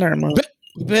 Never mind.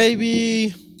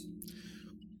 Baby.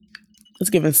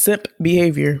 It's giving simp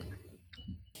behavior.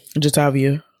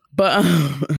 Javia. But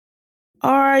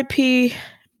R.I.P.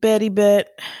 Betty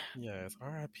Bet. Yes,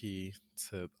 R.I.P.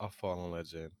 to a fallen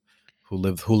legend who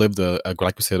lived a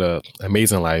like we said, a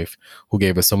amazing life, who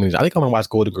gave us so many... I think I'm gonna watch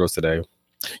Golden Girls today.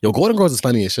 Yo, Golden Girls is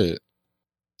funny as shit.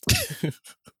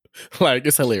 Like,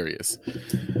 it's hilarious.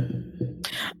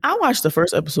 I watched the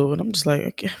first episode and I'm just like,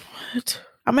 okay, what?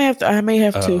 I may have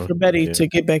to for Betty to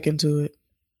get back into it.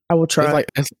 I will try.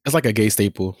 It's like a gay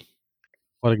staple.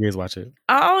 All the gays watch it.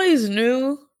 I always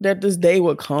knew that this day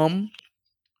would come.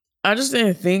 I just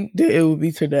didn't think that it would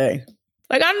be today.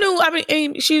 Like I knew. I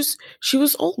mean, she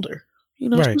was older. You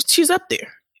know, Right. she's up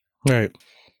there. Right.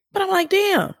 But I'm like,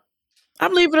 damn.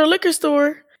 I'm leaving a liquor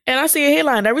store and I see a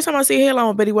headline. Every time I see a headline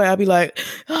with Betty White, I'll be like,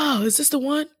 oh, is this the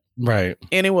one? Right.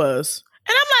 And it was.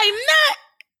 And I'm like, nah.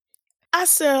 I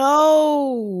said,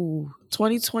 oh,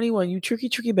 2021, you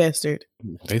tricky bastard.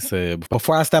 They said,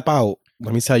 before I step out,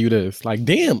 let me tell you this. Like,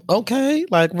 damn, okay.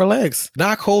 Like, relax.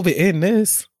 Not COVID in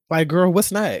this. Like, girl,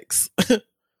 what's next? I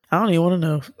don't even want to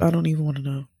know. I don't even want to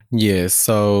know. Yeah,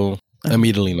 so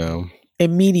immediately now.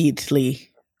 Immediately.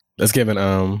 Let's give it,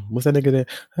 what's that nigga there?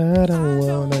 I don't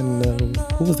wanna know.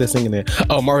 Who was that singing there?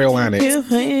 Oh, Mario Winans.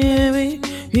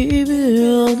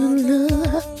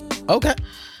 Okay.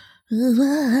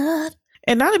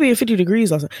 And not to be at 50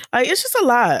 degrees also. Like, it's just a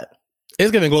lot. It's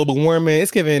giving global warming.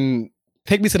 It's giving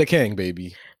take me to the king,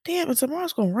 baby. Damn, and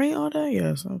tomorrow's gonna rain all day.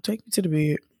 Yeah, so take me to the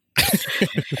bed.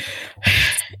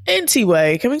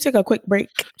 Anyway, can we take a quick break?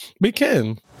 We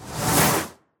can.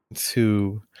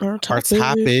 To our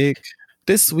topic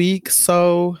this week.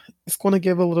 So it's going to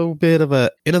give a little bit of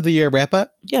a end of the year wrap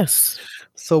up. Yes.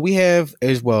 So we have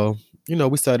as well, you know,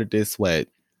 we started this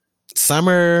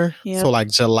summer. Yep. So like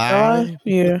July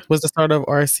was the start of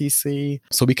RCC.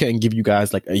 So we couldn't give you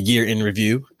guys like a year in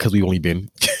review because we've only been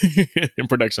in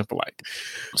production for like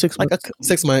 6 months.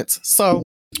 6 months. So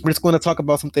we're just going to talk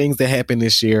about some things that happened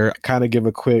this year. Kind of give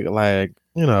a quick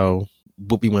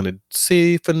what we want to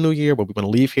see for the new year, what we want to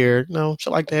leave here,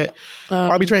 shit like that.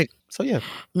 While we drink. So yeah.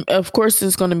 Of course,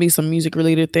 there's going to be some music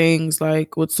related things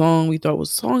like what song we thought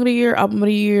was song of the year, album of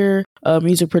the year,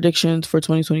 music predictions for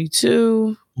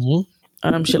 2022,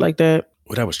 shit like that.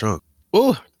 Oh, that was strong.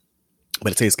 Oh,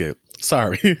 but it tastes good.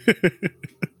 Sorry.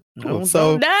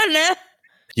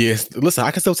 Yes, listen, I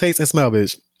can still taste and smell,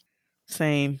 bitch.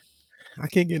 Same. I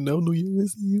can't get no New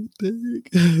Year's Eve thing.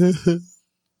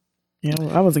 Yeah,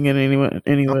 well, I wasn't getting anyway.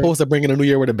 I'm supposed to bring in a New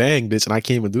Year with a bang, bitch, and I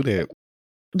can't even do that.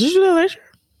 Did you do that last year?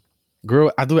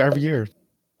 Girl, I do it every year.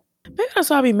 Maybe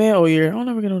that's why I be mad all year. I don't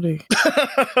never get no dick.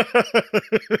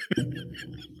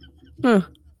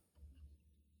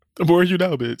 The more you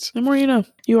know, bitch. The more you know.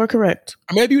 You are correct.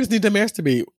 Maybe you just need to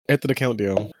masturbate after the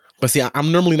countdown. But see,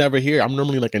 I'm normally never here. I'm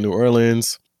normally like in New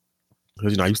Orleans.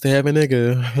 Because, I used to have a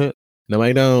nigga. No,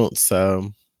 I don't.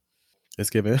 So, let's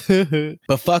give it.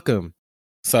 But fuck him.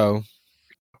 So,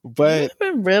 but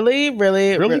really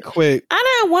quick.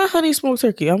 I didn't want honey smoked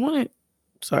turkey. I wanted.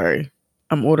 Sorry,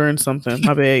 I'm ordering something.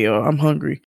 My bad, y'all. I'm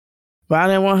hungry, but I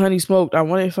didn't want honey smoked. I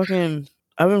wanted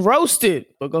I've been roasted.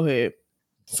 But go ahead.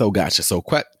 So gotcha. So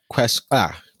quick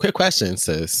question,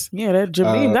 sis. Yeah, that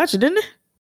Jermaine gotcha, didn't it?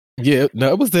 Yeah,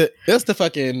 no, it was the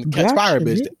fucking catch fire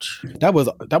bitch. That was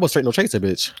straight no chaser,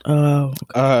 bitch. Oh,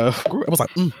 I was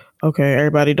like, okay,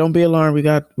 everybody, don't be alarmed. We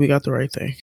got the right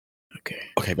thing.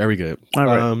 Okay, very good. All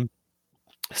right.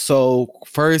 So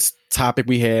first topic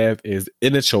we have is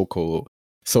in a chokehold.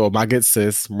 So my good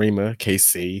sis, Rima,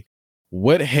 KC,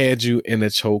 what had you in a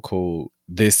chokehold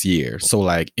this year? So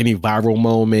like any viral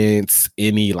moments,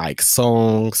 any like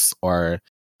songs or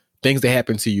things that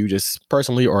happened to you just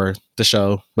personally or the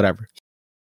show, whatever.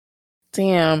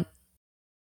 Damn.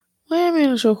 What had me in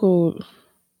a chokehold?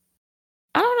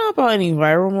 I don't know about any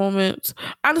viral moments.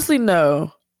 Honestly,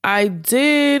 no. I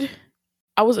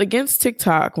was against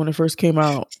TikTok when it first came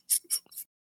out.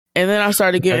 And then I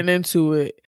started getting into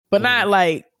it. But not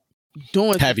like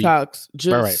doing heavy TikToks,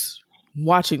 just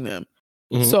watching them.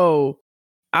 Mm-hmm. So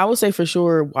I would say for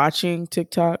sure watching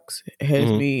TikToks has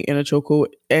me in a chokehold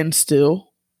and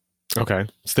still. Okay.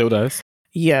 Still does.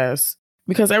 Yes.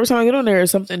 Because every time I get on there,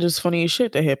 it's something just funny as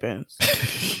shit that happens.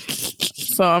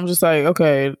 So I'm just like,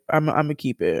 okay, I'm gonna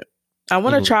keep it. I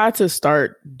want to try to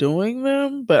start doing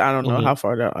them, but I don't know how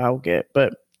far I'll get.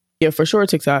 But yeah, for sure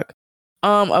TikTok. A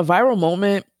viral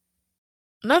moment,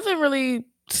 nothing really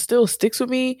still sticks with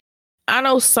me. I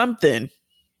know something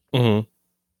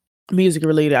music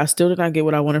related. I still did not get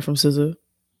what I wanted from SZA.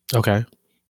 Okay.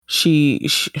 She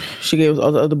gave us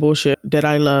all the other bullshit that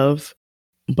I love,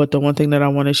 but the one thing that I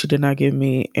wanted, she did not give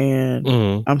me,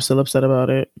 and I'm still upset about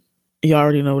it. You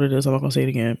already know what it is. I'm not gonna say it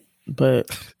again. But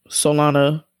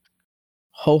Solana,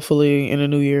 hopefully in the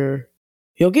new year,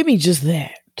 you'll give me just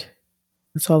that.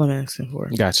 That's all I'm asking for.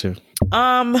 Gotcha.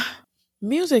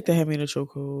 Music that had me in a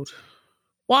chokehold.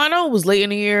 Well, I know it was late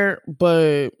in the year,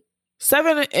 but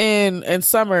Seven and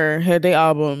Summer had their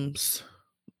albums.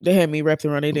 They had me wrapped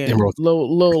around their damn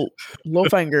low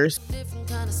fingers. Different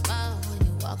kind of smile when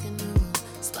you walk in the room.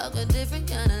 Smoke a different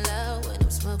kind of loud when I'm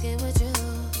smoking with you.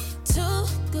 Too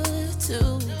good,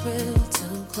 too real,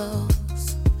 too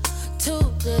close. Too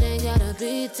good, ain't gotta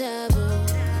be taboo.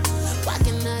 Why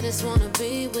can't I just wanna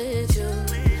be with you?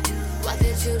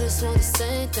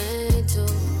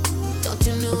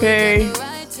 Okay,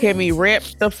 can we wrap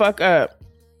the fuck up?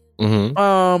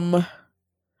 Mm-hmm.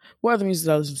 What other music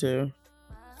did I listen to?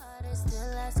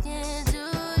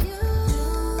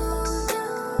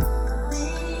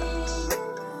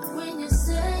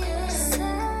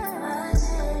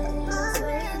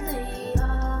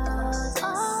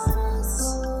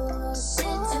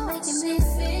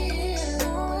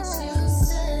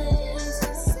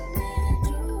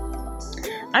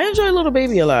 I enjoy Little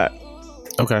Baby a lot.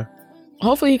 Okay.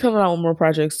 Hopefully he comes out with more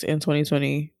projects in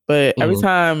 2020. But every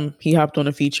time he hopped on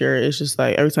a feature, it's just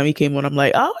like every time he came on, I'm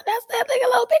like, oh, that's that nigga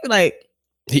Little Baby. Like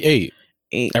he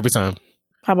ate every time.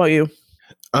 How about you?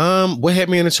 What had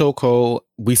me in the chokehold?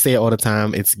 We say it all the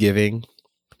time. It's giving.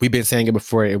 We've been saying it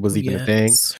before it was even a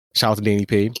thing. Shout out to Danny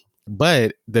P.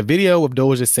 But the video of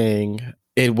Doja saying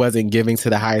it wasn't giving to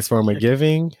the highest form of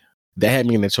giving, that had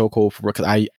me in the chokehold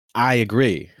because I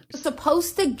agree. It's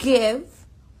supposed to give,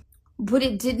 but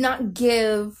it did not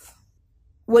give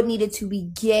what needed to be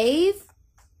gave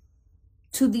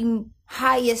to the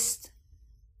highest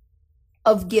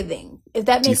of giving. If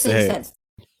that makes any sense.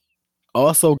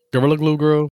 Also, Gorilla Glue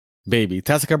Girl, baby.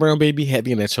 Tessica Brown, baby, had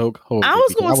me in that chokehold. I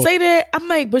was going to say that. I'm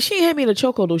like, but she ain't had me in a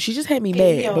chokehold, though. She just had me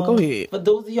mad. But go ahead. For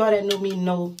those of y'all that know me,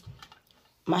 know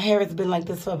my hair has been like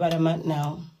this for about a month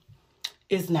now.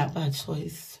 It's not by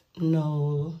choice.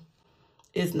 No,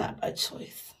 it's not by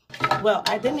choice. Well,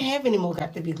 I didn't have any more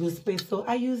Got To Be glue spray, so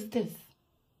I used this.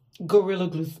 Gorilla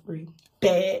Glue Spray.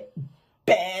 Bad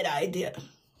idea.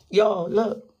 Y'all,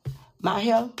 look. My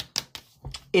hair,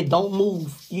 it don't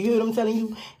move. You hear what I'm telling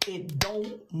you? It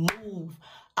don't move.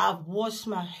 I've washed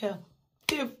my hair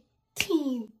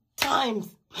 15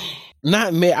 times.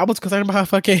 Not me. I was concerned about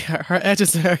her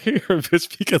edges in her hair,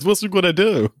 bitch, because what's she gonna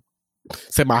do?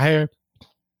 Say my hair,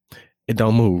 it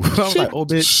don't move. I was like, oh,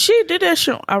 bitch. She did that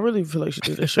shit. I really feel like she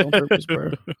did that shit on purpose,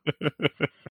 bro.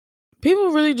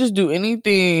 People really just do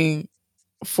anything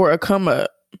for a come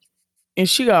up. And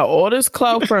she got all this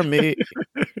clout from it.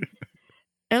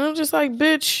 And I'm just like,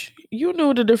 bitch, you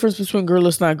knew the difference between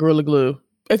Gorilla Snot, Gorilla Glue.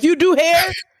 If you do hair,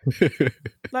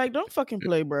 like, don't fucking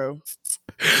play, bro.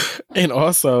 And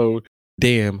also,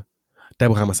 damn,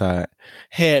 Double Homicide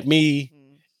had me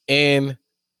and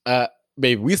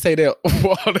baby, we say that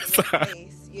all the time.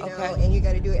 You know, and you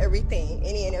got to do everything,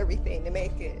 any and everything to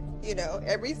make it, you know,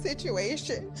 every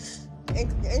situation,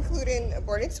 including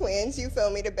aborting twins, you feel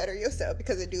me, to better yourself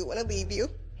because the dude want to leave you.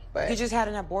 But you just had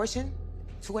an abortion?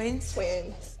 Twins?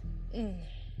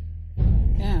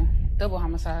 Yeah, double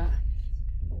homicide.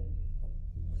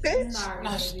 Bitch. No,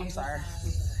 I'm sorry.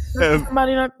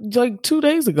 Somebody not like 2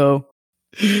 days ago.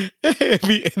 Me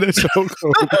in the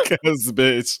chokehold because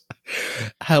bitch,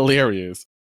 hilarious.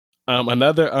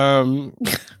 Another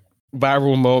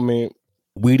viral moment.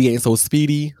 Weedy ain't so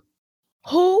speedy.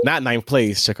 Who? Not 9th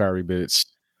place, Sha'Carri, bitch.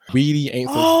 Weedy ain't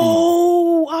so speedy.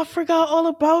 Oh, I forgot all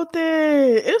about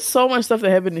that. It's so much stuff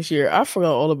that happened this year. I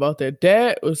forgot all about that.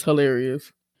 That was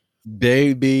hilarious.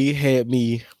 Baby had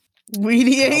me.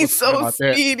 Weedy ain't so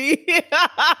speedy.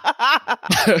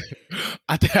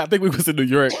 I think we was in New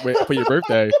York for your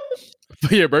birthday.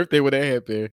 For your birthday when that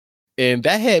happened. And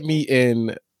that had me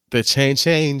in the chain.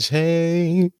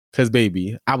 Because,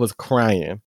 baby, I was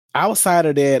crying. Outside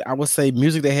of that, I would say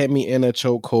music that had me in a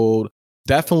chokehold.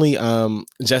 Definitely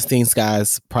Justine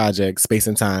Skye's project, Space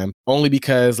and Time. Only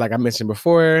because, like I mentioned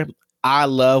before, I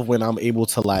love when I'm able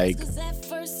to, like...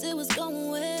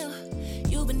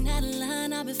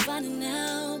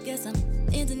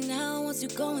 You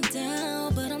going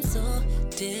down, but I'm so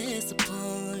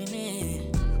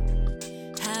disappointed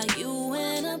how you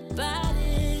went about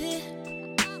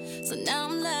it. So now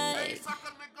I'm like,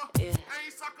 yeah.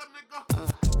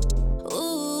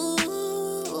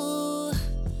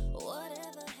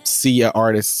 See an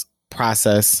artist's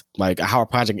process, like how a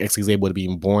project actually is able to be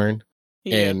born.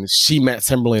 Yeah. And she met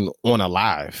Timbaland on a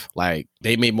live. Like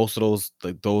they made most of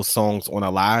those songs on a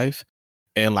live.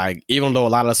 And like, even though a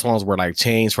lot of the songs were like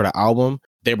changed for the album,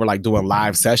 they were like doing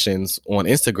live sessions on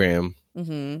Instagram.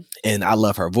 Mm-hmm. And I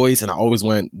love her voice. And I always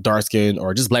want dark skin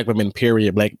or just black women,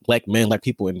 period, black men, black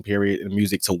people in period in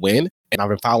music to win. And I've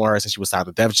been following her since she was signed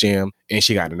to Def Jam and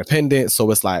she got independent.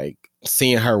 So it's like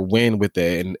seeing her win with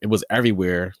it. And it was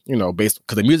everywhere, you know, based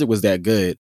because the music was that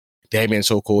good. They had me in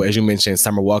chokehold. As you mentioned,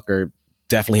 Summer Walker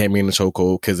definitely had me in the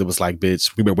chokehold because it was like,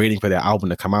 bitch, we've been waiting for that album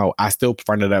to come out. I still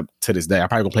front it up to this day. I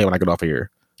probably gonna play it when I get off of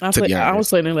here. I was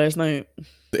playing it last night.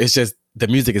 It's just the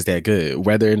music is that good,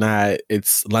 whether or not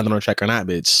it's London on Track or not,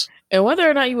 bitch. And whether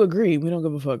or not you agree, we don't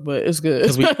give a fuck, but it's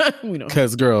good.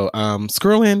 Because girl,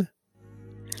 screwing.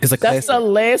 It's a That's classic. the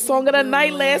last song of the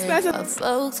night. Last Our message.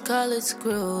 folks call it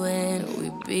screwing.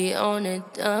 We be on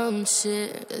that dumb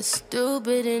shit, that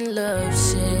stupid in love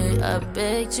shit. I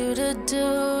begged you to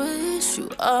do it, you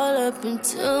all up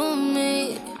into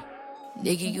me.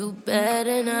 Nigga, you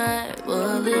better not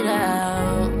pull it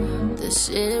out. The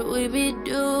shit we be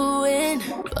doing,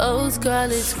 folks call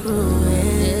it screwing.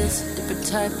 It's a different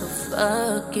type of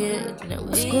fucking. Now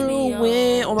we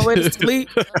Screwing on my way to sleep.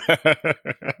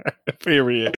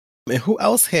 Period. And who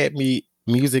else had me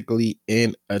musically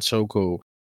in a chokehold?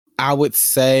 I would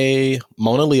say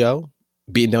Mona Leo,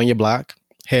 Beating Down Your Block,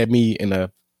 had me in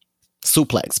a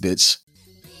suplex, bitch.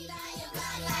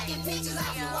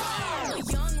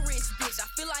 Young rich bitch, I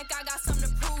feel like I got something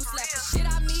to prove. Slap the shit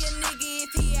out me a nigga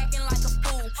if he acting like a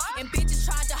fool. And bitches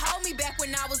tried to hold me back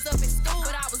when I was up in school,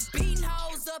 but I was beating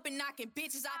hoes up and knocking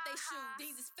bitches out they shoes.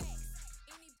 These is facts.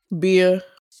 Beer.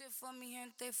 Shit for me,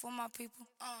 gente, for my people.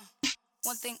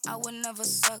 One thing I would never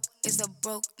suck is a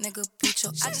broke nigga bitch.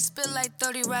 I just spent like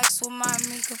 30 racks with my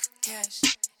amigo. Cash.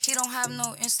 He don't have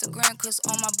no Instagram cause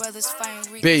all my brothers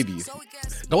fighting real. Baby.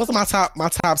 Those are my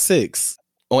top 6.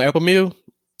 On Apple Music,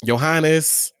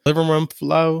 Johannes, Living Room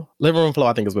Flow,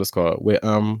 I think is what it's called, with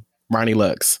Ronnie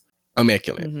Lux.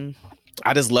 Immaculate. Mm-hmm.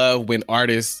 I just love when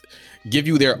artists give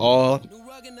you their all. New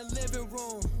rug in the living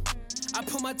room. I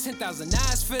put my 10,000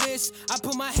 eyes for this. I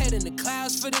put my head in the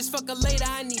clouds for this. Fuck a later,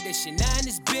 I need that shit now in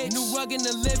this bitch. New rug in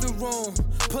the living room.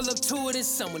 Pull up to it in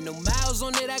sun with no miles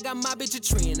on it. I got my bitch a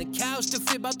tree and a couch to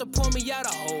fit. About to pour me out a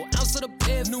whole ounce of the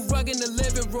piff. New rug in the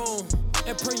living room.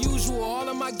 And per usual, all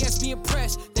of my guests be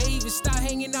impressed. They even start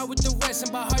hanging out with the rest.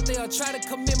 And by heart, they all try to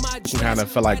commit my address. You kind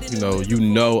of feel like, you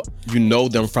know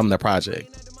them from the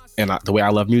project. And the way I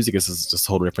love music is just a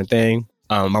whole different thing.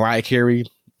 Mariah Carey,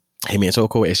 Hey Me and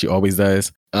Choco, as she always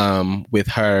does, with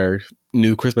her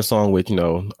new Christmas song with,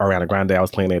 Ariana Grande. I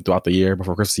was playing it throughout the year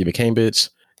before Christmas Eve came,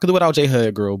 bitch. Could do without J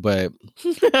Hud, girl, but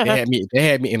they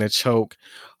had me in a choke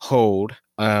hold.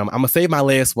 I'm gonna save my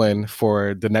last one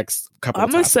for the next couple.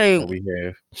 I'm gonna say we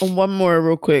have one more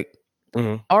real quick.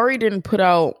 Mm-hmm. Ari didn't put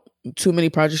out too many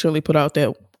projects. She only put out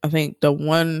that, I think,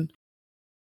 the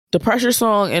Pressure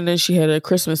song, and then she had a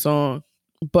Christmas song.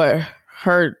 But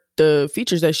the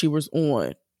features that she was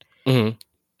on,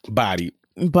 Body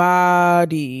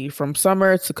from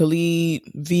Summer to Khalid,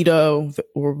 Vito,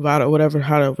 or Vado,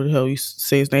 however the hell you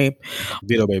say his name,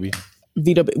 Vito baby,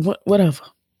 whatever.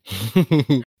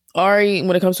 Ari,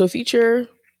 when it comes to a feature,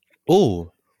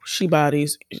 she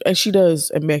bodies, and she does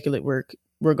immaculate work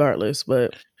regardless.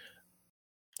 But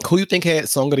who you think had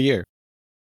Song of the Year?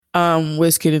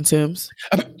 Wizkid and Tim's.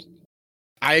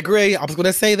 I agree. I was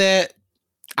gonna say that.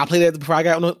 I played that before I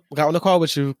got on the call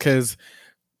with you, because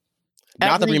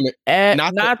not the remix,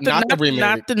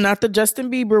 not the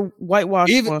Justin Bieber whitewash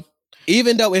one.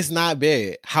 Even though it's not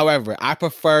bad, however, I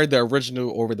prefer the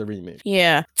original over the remix.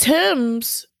 Yeah,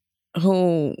 Tim's,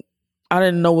 who I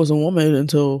didn't know was a woman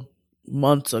until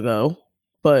months ago,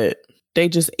 but they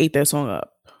just ate that song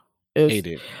up. Ate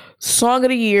it. Song of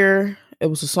the year. It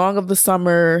was a song of the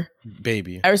summer.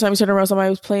 Baby. Every time you turn around,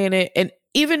 somebody was playing it. And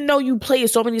even though you play it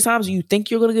so many times, you think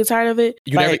you're going to get tired of it.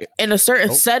 In a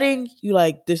certain setting, you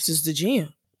like, this is the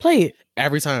jam. Play it.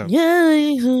 Every time. Yeah,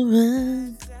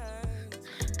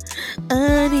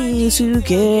 I need to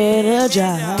get a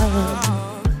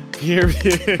job. Period.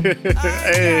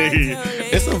 Hey,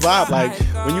 it's a vibe. Like,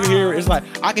 when you hear it, it's like,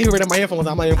 I can hear it in my headphones.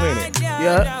 I'm not even playing it.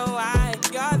 Yeah.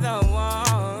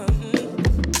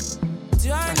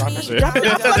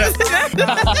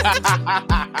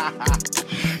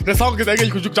 The song is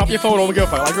again, you drop your phone over, girl.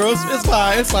 Like, girl, it's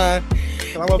fine. It's fine.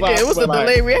 It was a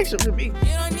delayed reaction for me.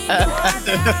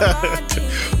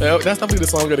 That's definitely the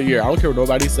song of the year. I don't care what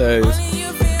nobody says.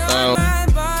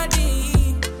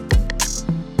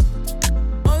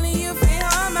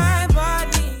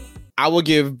 I will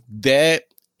give that,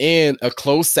 and a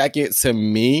close second to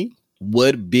me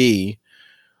would be,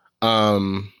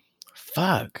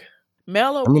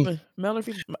 Male or woman? Male or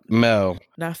female? Male.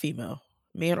 Not female.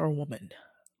 Man or woman?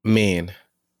 Men.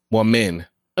 Well, men.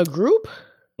 A group?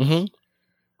 Mm-hmm.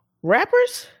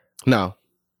 Rappers? No.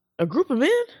 A group of men?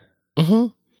 Mm-hmm.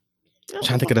 Trying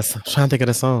to think of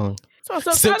the song. Get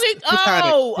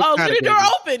the door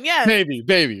open. Yes.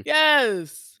 Baby.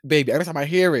 Yes. Baby. Every time I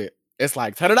hear it, it's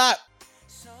like, turn it up.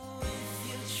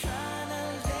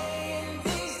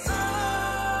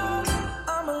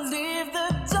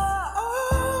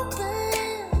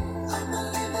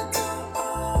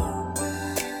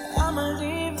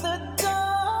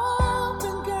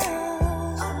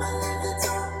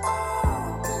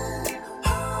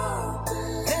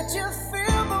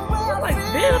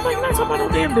 I'm like, not talking about no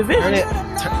damn division.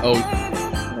 Oh.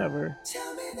 Whatever.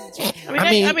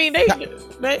 I mean,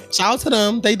 they shout out to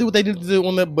them. They do what they need to do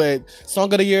on the but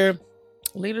song of the year.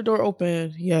 Leave the door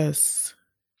open. Yes.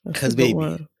 Because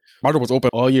baby, my door was open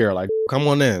all year. Like, come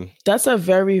on in. That's a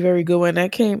very, very good one.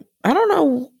 That came. I don't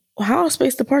know how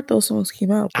Spaced Apart those songs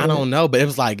came out. I don't know, but it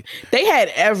was like they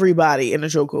had everybody in the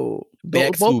chokehold.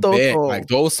 Both those songs. Like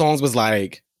those songs was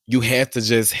like you had to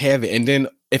just have it. And then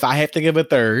if I have to give a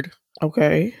third,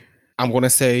 okay, I'm gonna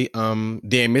say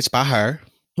 "Damaged" by her.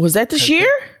 Was that this year?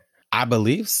 I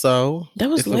believe so. That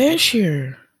was last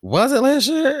year. Was it last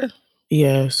year?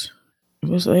 Yes. It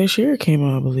was last year it came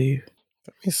out, I believe.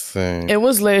 Let me see. It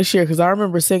was last year because I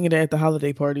remember singing it at the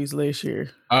holiday parties last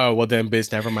year. Oh, well then,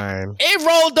 bitch, never mind. It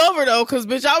rolled over though, because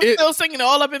bitch, I was still singing it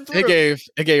all up and through.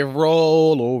 It gave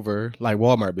roll over like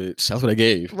Walmart, bitch. That's what it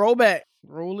gave. Roll back.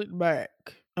 Roll it back.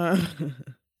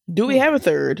 Do we have a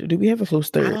third? Do we have a close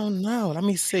third? I don't know. Let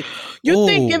me see. You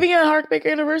think giving it a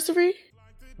Heartbreaker anniversary?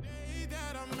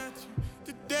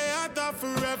 Day I thought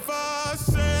forever,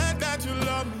 said that you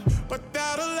love me, but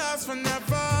that'll last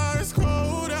forever. It's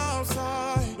cold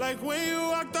outside, like when you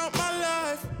walked out my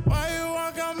life. Why you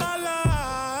walk out my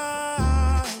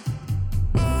life?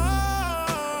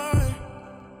 I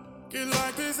get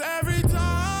like this every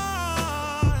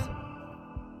time.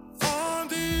 On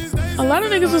these days, a lot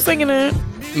of niggas were singing it.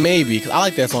 Maybe, because I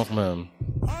like that song from him.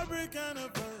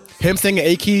 Him singing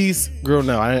A Keys, girl,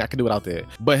 no, I can do without that.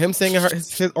 But him singing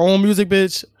his own music,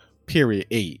 bitch, period,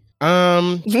 8.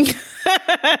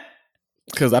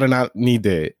 Because I did not need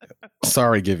that.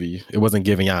 Sorry, Givey. It wasn't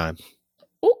giving on.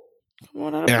 Ooh,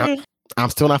 come on, I'm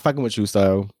still not fucking with you,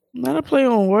 so. Not a play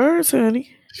on words,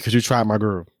 honey. Because you tried my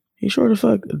girl. You sure the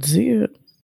fuck did.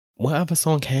 What other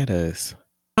song had us?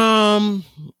 No, I'm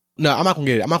not gonna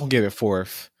get it. I'm not gonna give it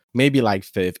 4th. Maybe like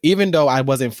 5th. Even though I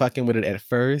wasn't fucking with it at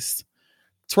first.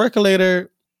 Twerkulator.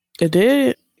 It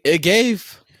did. It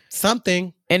gave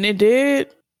something. And it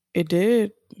did. It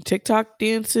did. TikTok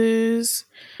dances.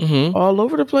 All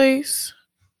over the place.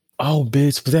 Oh,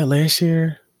 bitch. Was that last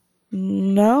year?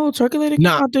 No. Twerkulator came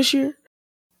out this year.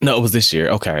 No, it was this year.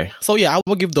 Okay. So yeah, I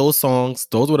will give those songs.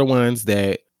 Those were the ones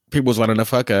that people was running the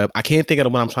fuck up. I can't think of the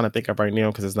one I'm trying to think of right now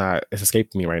because it's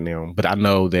escaping me right now. But I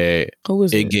know that who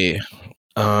is it? Gave,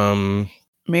 man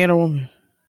or woman?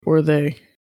 Or they?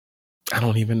 I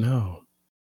don't even know.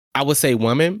 I would say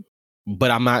woman,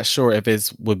 but I'm not sure if it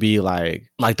would be like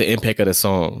the impact of the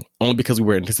song. Only because we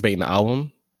were anticipating the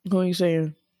album. Who are you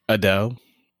saying? Adele.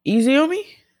 Easy on me?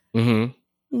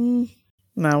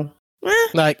 No.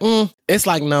 Like, it's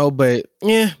like no, but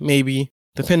yeah, maybe.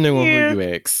 Depending on who you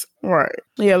ask. Right.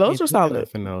 Yeah, those are solid.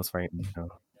 For those right now.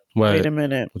 What? Wait a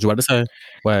minute. What you about to say?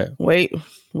 What? Wait,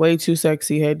 way too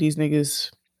sexy. Had these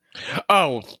niggas.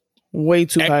 Oh. Way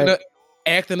too high.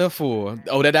 Acting a fool.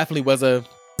 Oh, that definitely was a.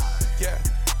 Yeah.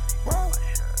 I'm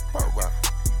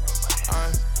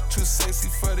too sexy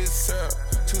for this girl.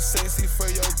 Too sexy for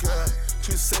your girl.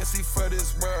 Too sexy for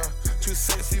this world. Too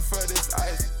sexy for this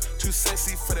ice. Too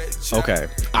sexy for that job. Okay.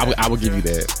 I will give you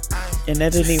that. And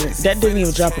that didn't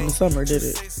even drop in the summer, did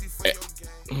it?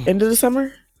 End of the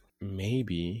summer?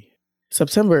 Maybe.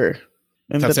 September.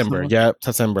 September. Yep.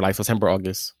 September. Like September,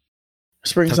 August.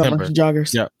 Spring, September. Summer,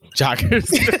 joggers. Yep,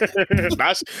 joggers.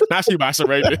 not she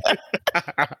masturbated.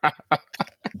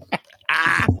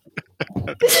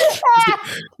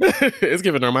 It's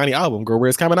giving Normani album, girl. Where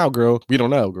it's coming out, girl? We don't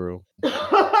know, girl. It's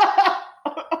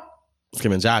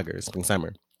giving joggers, spring,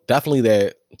 summer. Definitely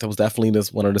that was definitely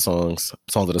one of the songs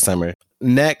of the summer.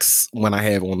 Next one I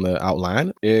have on the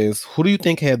outline is who do you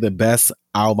think had the best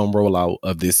album rollout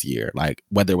of this year? Like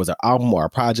whether it was an album or a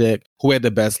project, who had the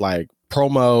best like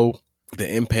promo? The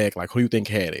impact, like who do you think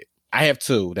had it? I have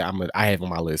 2 that I have on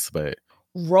my list, but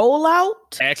rollout?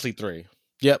 Actually 3.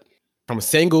 Yep. From a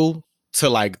single to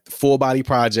like full body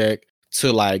project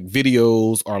to like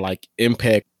videos or like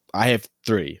impact. I have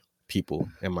 3 people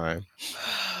in mind.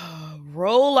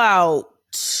 Rollout.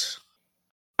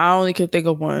 I only can think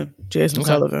of one. Jasmine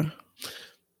Sullivan.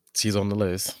 She's on the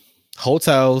list.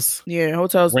 Hotels. Yeah,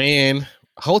 Hotels ran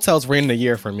the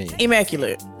year for me.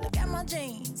 Immaculate. Look at my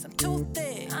jeans, I'm too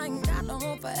thick. I ain't got no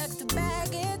room for extra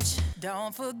baggage.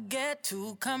 Don't forget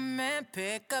to come and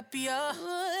pick up your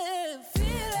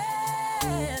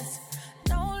feelings.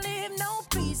 Don't leave no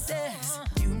pieces.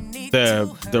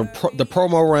 The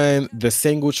promo run, the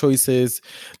single choices,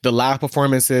 the live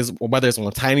performances, whether it's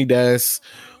on Tiny Desk.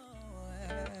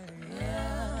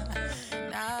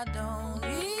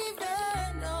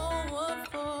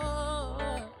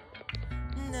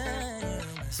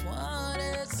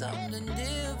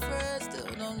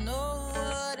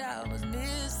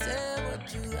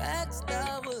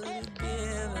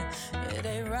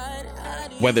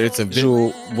 Whether it's a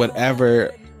visual,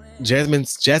 whatever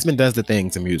Jasmine does the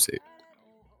things in music.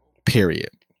 Period.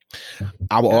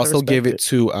 I will also give it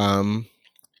to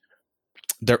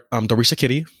Dorisha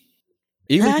Kitty.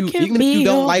 Even if you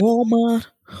don't like woman.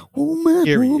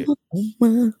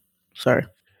 Sorry.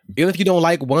 Even if you don't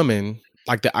like Woman,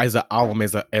 like as an album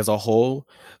as a whole,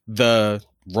 the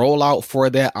rollout for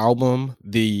that album,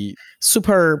 the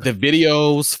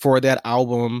videos for that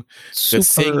album, the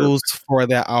singles for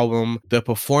that album, the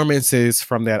performances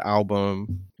from that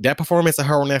album, that performance of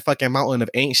her on that fucking mountain of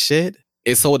ain't shit,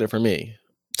 it sold it for me.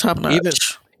 Top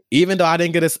notch. Even though I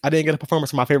didn't get a performance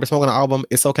from my favorite song on the album,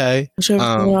 it's okay.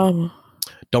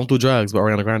 Don't Do Drugs by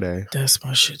Ariana Grande. That's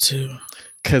my shit too.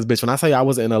 Cause bitch, when I say I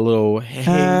was in a little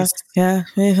haze, to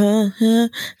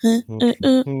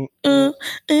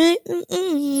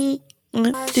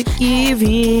give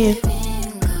in.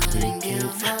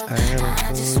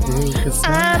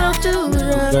 I don't do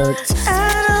drugs.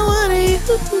 I don't want you.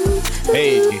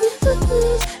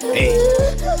 Hey.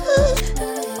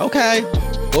 Okay.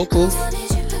 Vocals.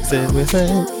 Said we say.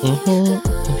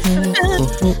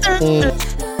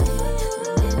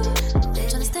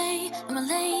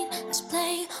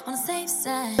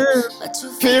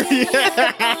 Period.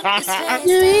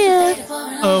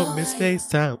 Oh, Miss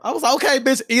FaceTime. I was like, okay,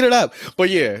 bitch, eat it up. But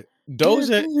yeah,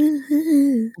 Doja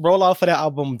roll off for that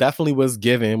album definitely was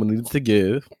given when it needed to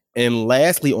give. And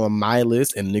lastly, on my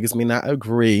list, and niggas may not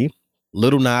agree,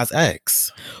 Lil Nas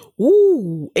X.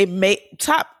 Ooh, it made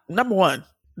top number one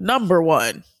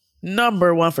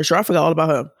for sure. I forgot all about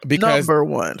him. Because number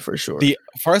one for sure.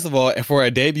 First of all, for a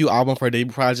debut album, for a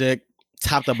debut project,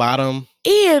 top to bottom,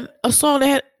 and a song that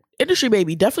had Industry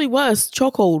Baby definitely was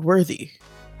chokehold worthy.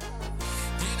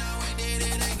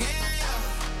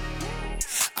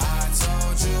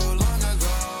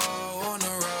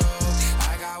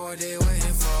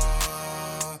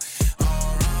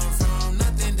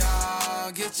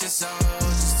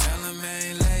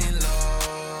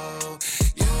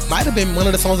 Might have been one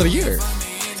of the songs of the year.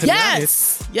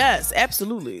 Yes,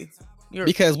 absolutely.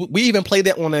 Because we even played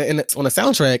that on a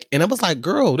soundtrack, and I was like,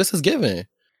 "Girl, this is given."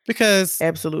 Because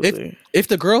absolutely, if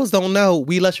the girls don't know,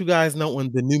 we let you guys know on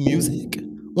the new music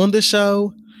on the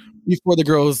show before the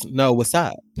girls know what's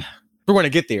up. We're going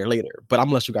to get there later, but I'm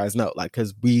gonna let you guys know, like,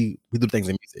 because we do things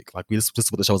in music, like this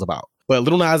is what the show's about. But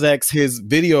Lil Nas X, his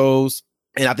videos,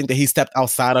 and I think that he stepped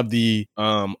outside of the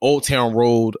Old Town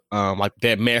Road, like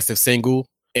that massive single,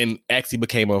 and actually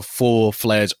became a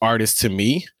full-fledged artist to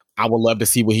me. I would love to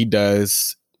see what he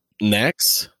does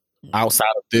next outside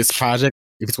of this project.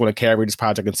 If he's going to carry this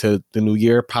project into the new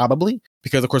year, probably.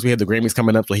 Because, of course, we have the Grammys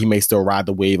coming up, so he may still ride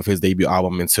the wave of his debut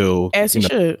album until... As he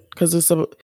should, because it's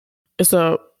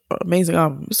a amazing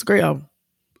album. It's a great album.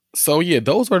 So, yeah,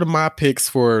 those were my picks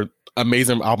for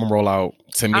amazing album rollout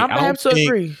to me. I'm going to have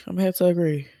to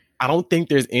agree. I don't think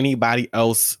there's anybody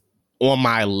else on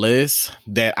my list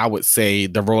that I would say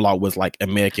the rollout was, like,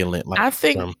 immaculate. Like, I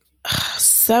think...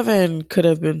 Seven could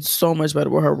have been so much better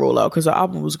with her rollout because the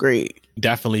album was great.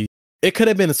 Definitely. It could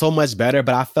have been so much better,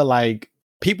 but I felt like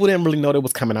people didn't really know that it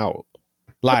was coming out.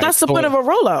 Like, but that's the point of a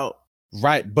rollout.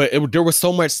 Right. But there was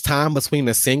so much time between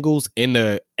the singles and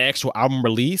the actual album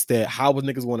release that how was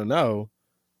niggas going to know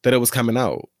that it was coming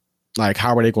out? Like,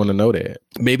 how are they going to know that?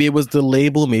 Maybe it was the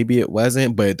label, maybe it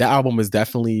wasn't, but that album is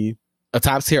definitely a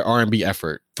top tier R&B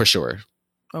effort for sure.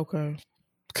 Okay.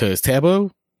 Because Taboo,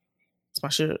 it's my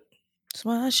shit. It's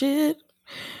my shit.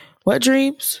 What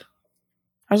dreams?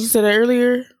 I just said that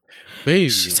earlier.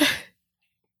 Baby.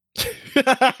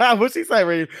 What'd she say,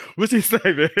 Reed? What'd she say,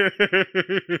 man?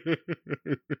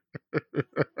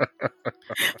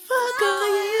 Fuck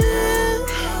you.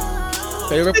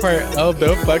 Favorite part of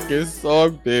the fucking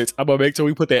song, bitch. I'm gonna make sure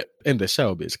we put that in the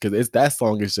show, bitch, because that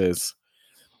song is just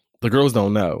the girls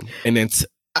don't know. And then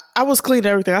I was cleaning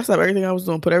everything. I stopped everything I was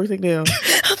doing, put everything down.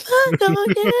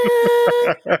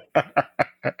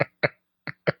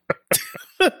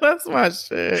 That's my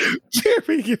shit.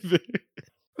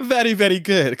 Very, very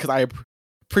good. Because I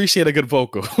appreciate a good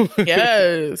vocal.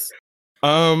 Yes.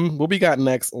 What we got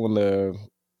next on the?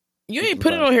 You ain't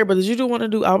put it on here, but did you want to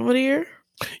do album of the year?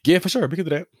 Yeah, for sure. We can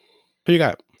do that. Who you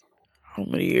got?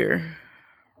 Album of the year.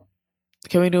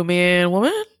 Can we do man,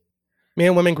 woman?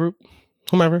 Man, woman group,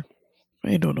 whomever.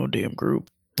 I ain't doing no damn group.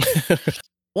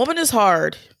 Woman is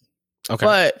hard. Okay.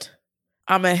 But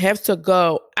I'm going to have to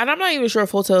go. And I'm not even sure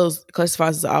if Hotels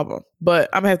classifies as an album. But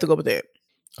I'm going to have to go with that.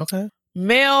 Okay.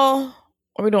 Male.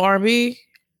 Are we doing R&B?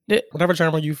 Whatever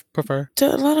genre you prefer.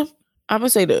 I'm going to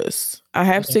say this. I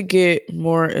have to get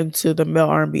more into the male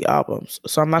R&B albums.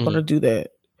 So I'm not going to do that.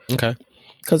 Okay.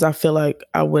 Because I feel like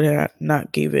I would have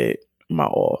not gave it my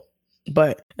all.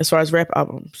 But as far as rap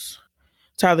albums,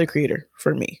 Tyler, the Creator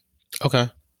for me. Okay.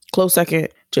 Close second,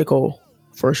 J. Cole,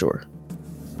 for sure.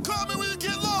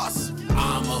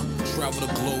 I'ma travel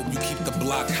the globe, you keep the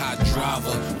block hot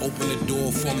driver. Open the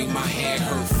door for me, my hand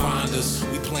hurt, find us.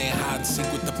 We playing hide and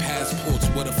seek with the passports.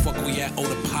 Where the fuck we at? Oh,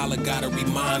 the pilot gotta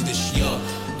remind us, yeah.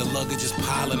 The luggage is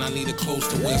piling, I need a close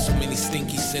to wear. So many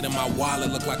stinky sit in my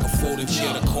wallet, look like a folding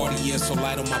chair. The Cartier so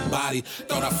light on my body.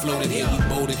 Thought I floated here, we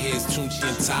boated here. It's Tunchi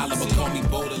and Tyler, but call me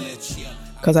Baudelaire, yeah.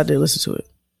 Because I did listen to it.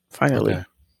 Finally. Okay.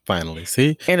 Finally.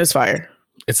 See? And it's fire.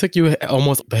 It took you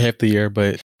almost half the year,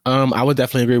 but I would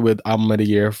definitely agree with album of the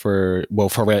year for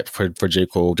rap for J.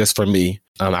 Cole. Just for me,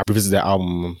 I revisit that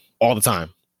album all the time,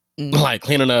 like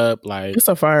cleaning up, like it's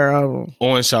a fire album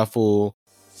on shuffle.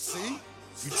 See,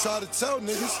 you try to tell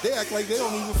niggas, they act like they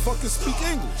don't even fucking speak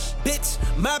English. Bitch,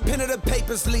 my pen of the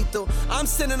paper's lethal. I'm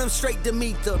sending them straight to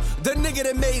meet the nigga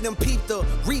that made them peep the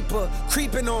reaper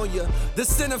creeping on you. The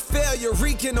sin of failure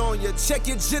reeking on you. Check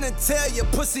your genitalia,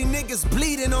 pussy niggas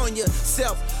bleeding on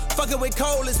yourself. Fucking with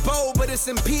Cole is bold, but it's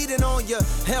impeding on your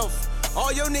health.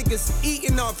 All your niggas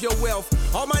eating off your wealth.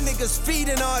 All my niggas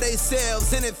feeding all they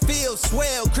selves, and it feels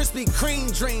swell. Krispy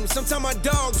Kreme dreams. Sometimes my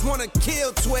dogs wanna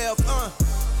kill 12.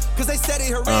 Cause they steady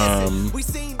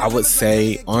harassing. I would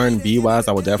say R&B wise,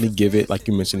 I would definitely give it, like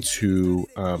you mentioned, to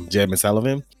Jasmine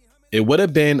Sullivan. It would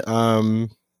have been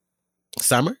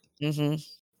Summer,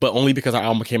 but only because our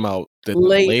album came out the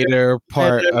later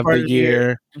part of the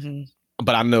year.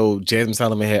 But I know Jasmine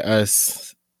Sullivan had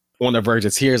us on the verge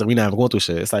of tears, and we not even going through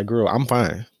shit. It's like, girl, I'm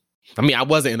fine. I mean, I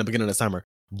wasn't in the beginning of the summer,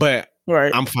 but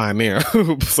I'm fine there.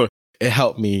 So it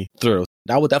helped me through.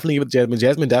 I would definitely give it to Jasmine.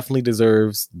 Jasmine definitely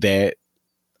deserves that.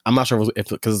 I'm not sure if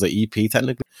because it's an EP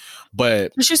technically,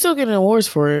 but she's still getting awards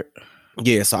for it.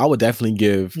 Yeah, so I would definitely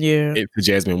give it to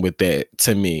Jasmine with that.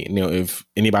 To me, you know, if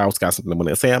anybody else got something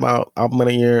to say about album of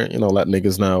the year, you know, let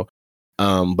niggas know.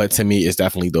 But to me, it's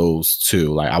definitely those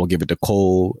two. Like I would give it to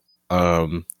Cole,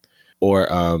 or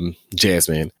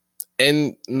Jasmine.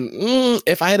 And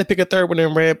if I had to pick a third one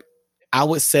in rap, I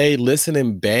would say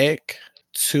listening back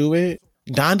to it,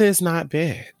 Donda is not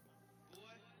bad.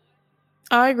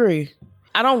 I agree.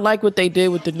 I don't like what they did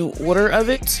with the new order of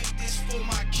it.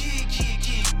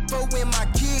 But when my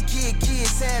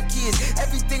kids have kids,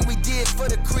 everything we did for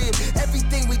the crib,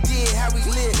 everything we did, how we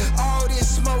live, all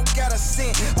this smoke got a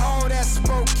scent, all that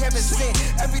smoke Kevin sent,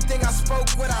 everything I spoke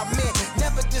what I meant,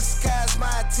 never disguised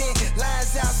my intent,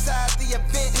 lines outside the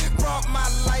event, brought my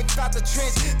life out the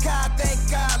trench, God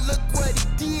thank God, look what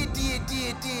he did.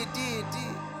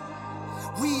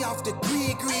 We off the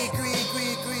grid.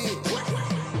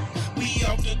 We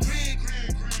off the grid.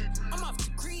 I'm off the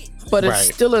grid. But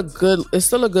it's still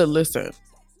a good listen.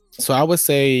 So I would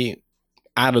say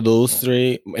out of those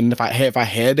three, and if I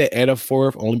had to add a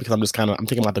fourth, only because I'm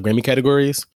thinking about the Grammy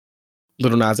categories,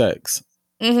 Lil Nas X.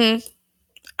 I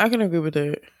can agree with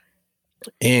that.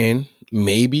 And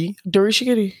maybe Dorisha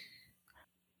Kitty.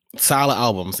 Solid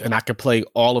albums, and I could play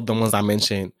all of the ones I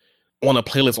mentioned on a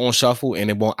playlist on shuffle, and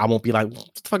I won't be like,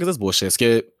 what the fuck is this bullshit,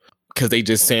 Skip? Because they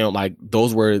just sound like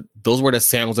those were the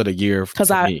sounds of the year. Because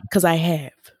I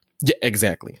have. Yeah,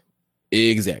 exactly.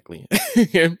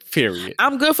 Period.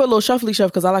 I'm good for a little shuffly shuff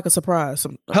because I like a surprise.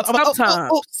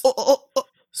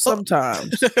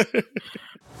 Sometimes.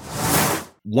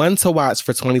 One to watch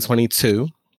for 2022.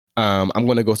 I'm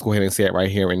going to go ahead and say it right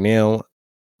here and now.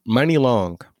 Money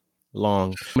Long.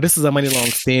 This is a Money Long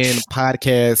Stand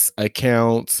podcast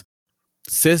account.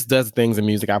 Sis does things in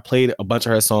music. I played a bunch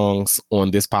of her songs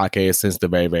on this podcast since the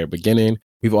very, very beginning.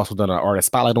 We've also done an artist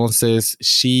spotlight on Sis.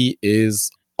 She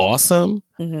is awesome.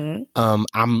 I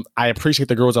appreciate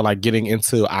the girls are like getting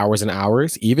into Hours and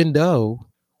Hours, even though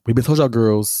we've been told y'all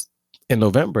girls in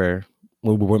November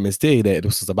when we were Miss D that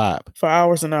this was a bop. For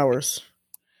Hours and Hours.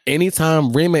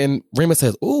 Anytime Rima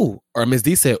says ooh, or Miss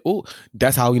D said ooh,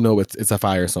 that's how we know it's a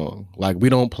fire song. Like we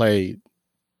don't play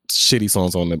shitty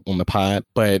songs on the pod,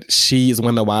 but she's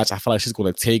one to watch. I feel like she's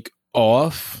going to take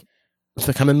off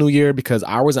the kind of new year because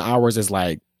Hours and Hours is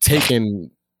like taking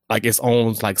like its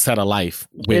own like set of life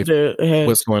with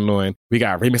what's going on. We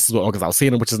got remixes with August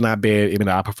Alsina, which is not bad, even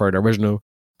though I prefer the original.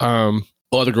 All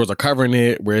the girls are covering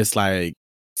it, where it's like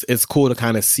it's cool to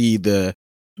kind of see the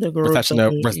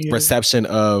reception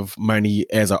of Money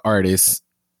as an artist,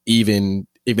 even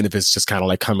if it's just kind of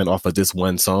like coming off of this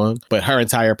one song. But her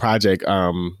entire project,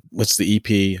 which is the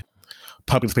EP,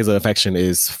 Public Space of Affection,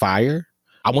 is fire.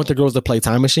 I want the girls to play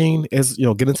Time Machine, get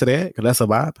into that, because that's a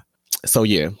vibe. So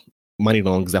yeah, Money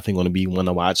Long is definitely going to be one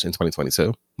to watch in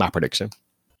 2022. My prediction.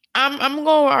 I'm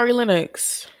going with Ari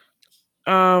Lennox.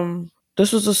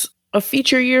 This was a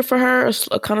feature year for her,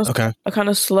 a kind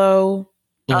of slow.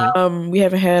 Mhm. We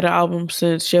haven't had an album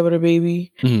since Shea Butter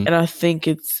Baby, Mhm. and I think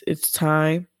it's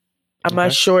time. I'm not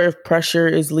Okay. sure if Pressure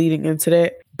is leading into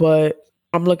that, but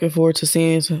I'm looking forward to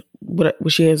seeing what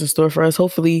she has in store for us.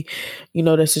 Hopefully,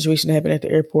 that situation that happened at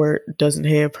the airport doesn't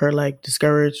have her like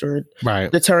discouraged or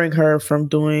Right. deterring her from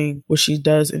doing what she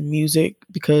does in music,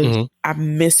 because Mhm. I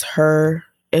miss her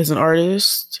as an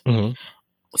artist. Mhm.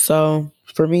 So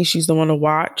for me, she's the one to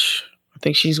watch. I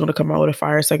think she's going to come out with a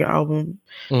fire second album.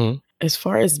 Mhm. As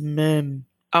far as men,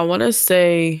 I want to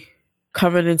say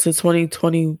coming into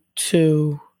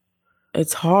 2022,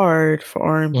 it's hard for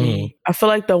R&B. Mhm. I feel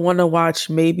like the one to watch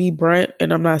maybe Brent,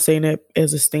 and I'm not saying that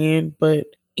as a stand, but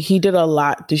he did a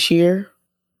lot this year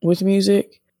with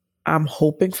music. I'm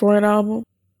hoping for an album.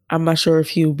 I'm not sure if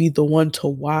he'll be the one to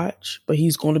watch, but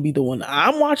he's going to be the one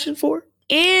I'm watching for.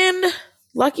 And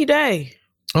Lucky Day.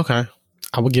 Okay.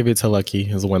 I would give it to Lucky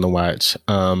as the one to watch.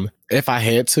 If I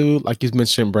had to, like you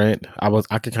mentioned, Brent,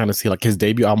 I could kind of see like his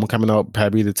debut album coming out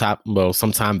probably the top,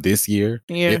 sometime this year,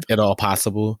 Yeah. if at all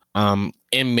possible. And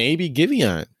maybe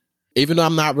Giveon, even though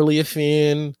I'm not really a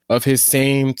fan of his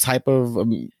same type of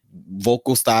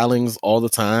vocal stylings all the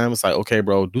time. It's like, okay,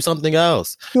 bro, do something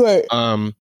else. Right.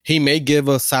 He may give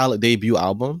a solid debut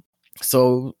album.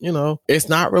 So, it's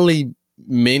not really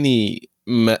many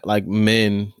like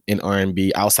men in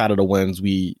R&B outside of the ones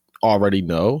we already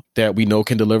know that we know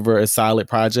can deliver a solid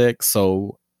project.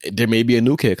 So there may be a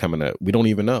new kid coming up. We don't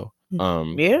even know.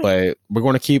 Yeah. But we're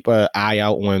going to keep an eye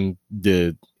out on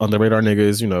the radar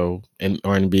niggas, in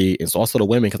R&B. It's also the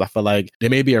women, because I feel like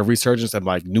there may be a resurgence of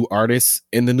like new artists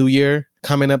in the new year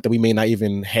coming up that we may not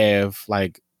even have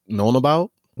like known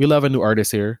about. We love a new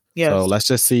artist here. Yes. So let's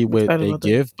just see what Excited they about that.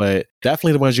 give. But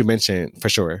definitely the ones you mentioned for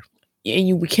sure.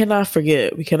 And we cannot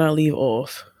forget, we cannot leave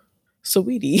off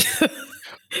Saweetie,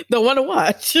 the one to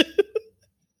watch.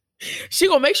 She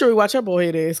gonna make sure we watch her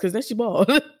boyhead ass, because then she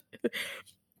bald.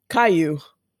 Caillou.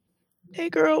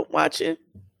 Hey girl, watching.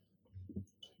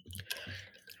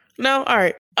 No, all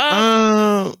right.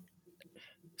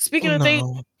 Speaking of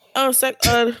things,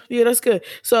 yeah, that's good.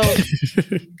 So,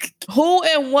 who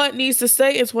and what needs to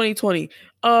stay in 2020?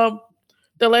 The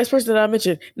last person that I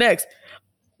mentioned. Next,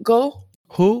 go.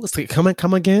 Who?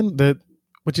 Come again?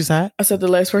 What you said? I said the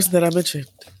last person that I mentioned.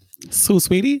 Sue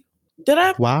Sweetie? Did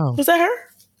I? Wow. Was that her?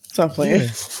 Stop playing.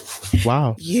 Yeah.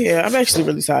 Wow. Yeah, I'm actually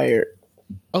really tired.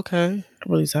 Okay.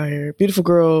 I'm really tired. Beautiful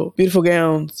girl, beautiful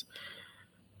gowns.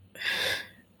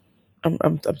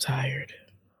 I'm tired.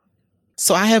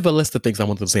 So I have a list of things I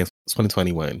want to say in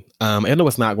 2021. I know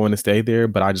it's not going to stay there,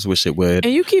 but I just wish it would.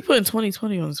 And you keep putting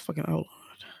 2020 on this fucking outline.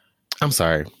 I'm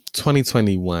sorry.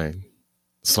 2021.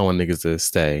 So I want niggas to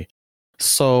stay.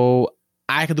 So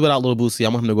I could do without Lil Boosie. I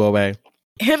want him to go away.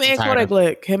 Him and Kodak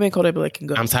Black can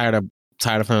go. I'm tired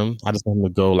of him. I just want him to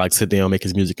go, like, sit down, make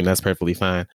his music, and that's perfectly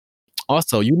fine.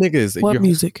 Also, you niggas, What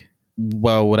music?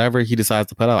 Well, whatever he decides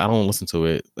to put out, I don't listen to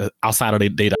it outside of they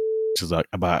which is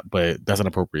about, but that's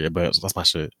inappropriate. But that's my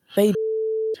shit. They.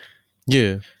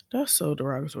 Yeah. That's so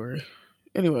derogatory.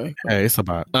 Anyway, hey, it's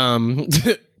about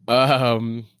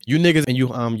you niggas and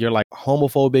you're like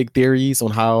homophobic theories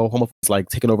on how homophobes like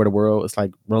taking over the world. It's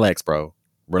like, relax, bro.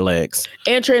 Relax.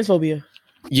 And transphobia.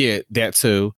 Yeah, that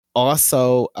too.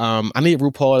 Also, I need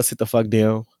RuPaul to sit the fuck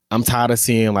down. I'm tired of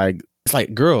seeing like, it's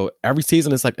like, girl, every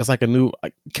season it's like a new,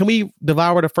 like, can we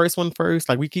devour the first one first?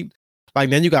 Like, we keep like,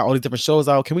 then you got all these different shows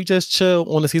out. Can we just chill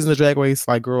on the season of Drag Race?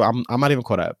 Like, girl, I'm not even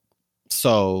caught up.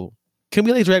 So can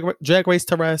we lay Drag Race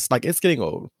to rest? Like, it's getting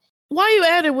old. Why you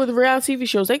adding with reality TV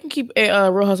shows? They can keep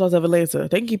Real Housewives of Atlanta.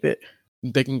 They can keep it.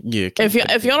 They can, yeah.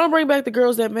 If y'all don't bring back the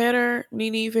girls that matter,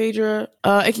 Nene, Phaedra,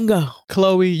 it can go.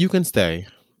 Chloe, you can stay.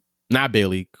 Not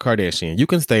Bailey, Kardashian. You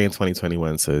can stay in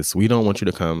 2021, sis. We don't want you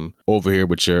to come over here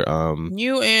with your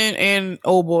You and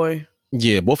old boy.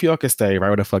 Yeah, both of y'all can stay right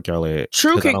where the fuck y'all at.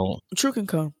 True can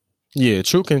come. Yeah,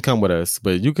 True can come with us,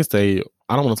 but you can stay.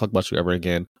 I don't want to talk about you ever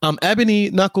again. Ebony,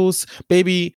 Knuckles,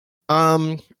 baby,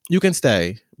 you can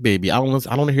stay, baby. I don't want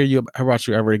to hear about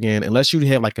you ever again unless you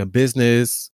have like a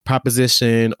business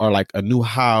proposition or like a new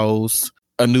house,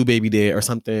 a new baby there or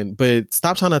something. But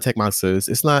stop trying to attack my sis.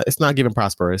 It's not giving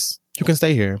prosperous. You can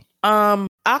stay here.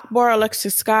 Akbar,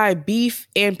 Alexis Sky, Beef,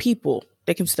 and People.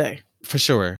 They can stay. For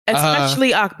sure.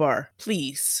 Especially Akbar,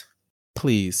 please.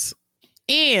 Please.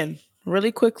 And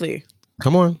really quickly.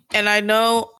 Come on. And I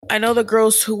know the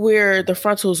girls who wear the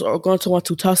frontals are going to want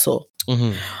to tussle.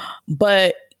 Mm-hmm.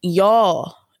 But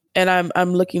y'all, and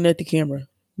I'm looking at the camera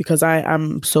because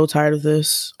I'm so tired of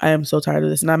this. I am so tired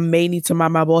of this. And I may need to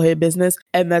mind my bald head business,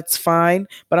 and that's fine.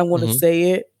 But I'm going to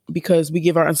say it because we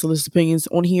give our unsolicited opinions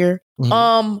on here.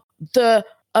 Mm-hmm. The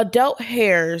adult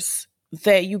hairs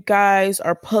that you guys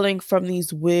are pulling from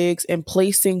these wigs and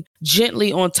placing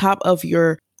gently on top of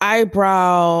your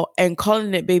eyebrow and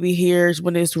calling it baby hairs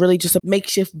when it's really just a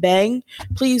makeshift bang.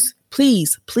 Please,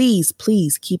 please, please,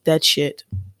 please keep that shit.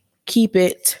 Keep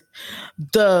it.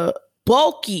 The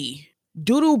bulky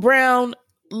doodle brown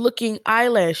looking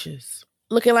eyelashes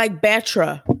looking like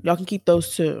Batra. Y'all can keep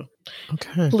those too.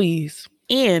 Okay. Please.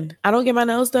 And I don't get my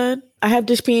nails done. I have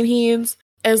dishpan hands,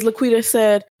 as Laquita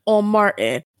said on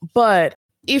Martin. But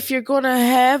if you're going to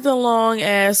have the long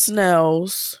ass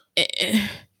nails,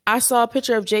 I saw a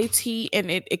picture of JT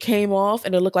and it came off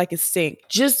and it looked like it stank.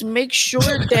 Just make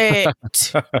sure that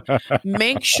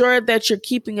you're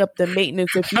keeping up the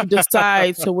maintenance if you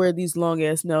decide to wear these long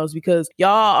ass nails, because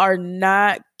y'all are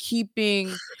not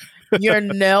keeping your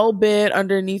nail bed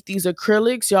underneath these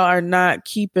acrylics. Y'all are not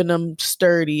keeping them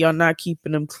sturdy. Y'all not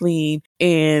keeping them clean,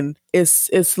 and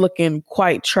it's looking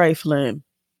quite trifling.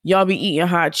 Y'all be eating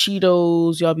hot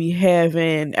Cheetos. Y'all be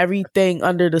having everything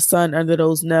under the sun under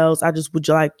those nails. I just would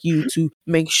like you to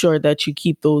make sure that you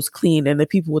keep those clean. And the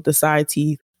people with the side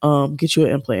teeth, get you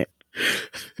an implant.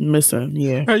 Missing,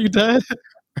 yeah. Are you done?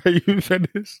 Are you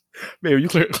finished? Maybe you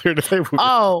clear the table.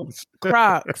 Oh,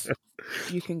 Crocs.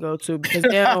 You can go to, because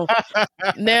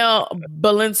now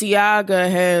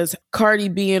Balenciaga has Cardi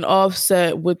B and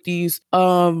Offset with these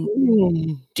SpongeBob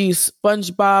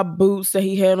boots that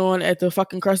he had on at the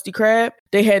fucking Krusty Krab.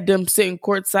 They had them sitting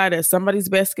courtside at somebody's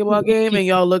basketball game, and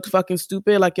y'all looked fucking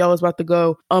stupid, like y'all was about to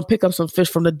go pick up some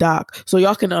fish from the dock. So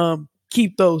y'all can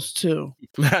keep those too.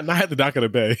 Not at the dock of the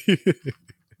bay.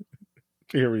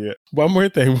 Period. One more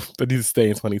thing that needs to stay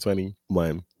in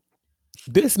 2021.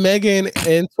 This Megan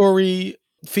and Tory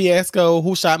fiasco,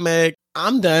 who shot Meg,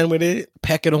 I'm done with it.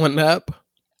 Pack it on up.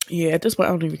 Yeah, at this point,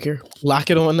 I don't even care. Lock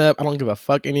it on up. I don't give a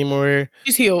fuck anymore.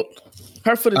 She's healed.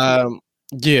 Her foot is healed.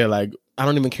 Yeah, like, I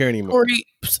don't even care anymore. Tory,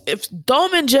 if throw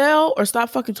him in jail or stop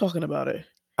fucking talking about it.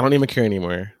 I don't even care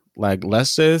anymore. Like,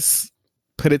 let's just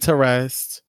put it to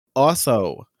rest.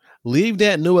 Also, leave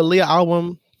that new Aaliyah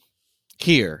album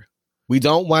here. We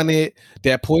don't want it.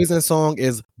 That Poison song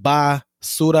is basura.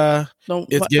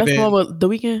 It's given. That's one with The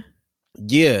Weeknd?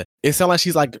 Yeah. It sounds like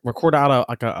she's like recorded out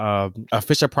a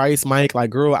Fisher Price mic. Like,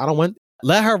 girl, I don't want.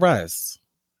 Let her rest.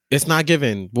 It's not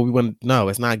giving what we want. No,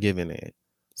 it's not giving it.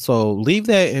 So leave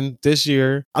that in this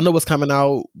year. I know what's coming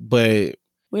out, but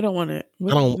we don't want it.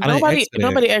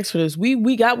 Nobody asked for this.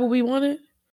 We got what we wanted.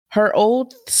 Her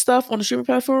old stuff on the streaming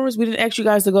platforms. We didn't ask you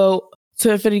guys to go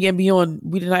to Infinity and Beyond.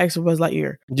 We did not ask for Buzz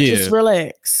Lightyear. Yeah. Just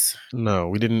relax. No,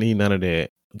 we didn't need none of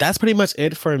that. That's pretty much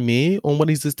it for me on what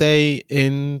needs to stay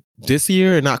in this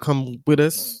year and not come with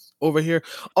us over here.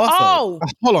 Also,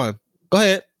 hold on. Go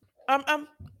ahead.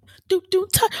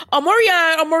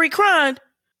 Amari Kron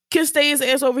can stay his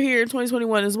ass over here in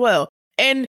 2021 as well.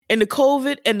 And the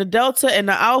COVID and the Delta and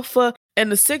the Alpha and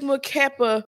the Sigma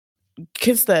Kappa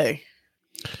can stay.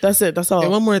 That's it. That's all.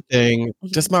 And one more thing,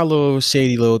 just my little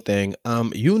shady little thing.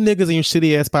 You niggas and your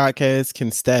shitty ass podcasts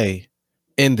can stay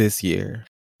in this year.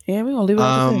 Yeah, we're gonna leave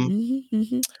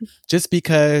it just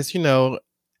because,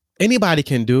 anybody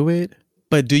can do it,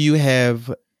 but do you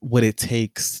have what it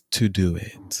takes to do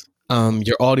it?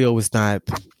 Your audio is not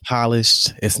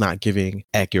polished. It's not giving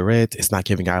accurate. It's not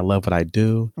giving I love what I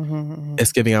do.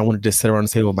 It's giving I want to just sit around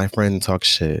the table with my friend and talk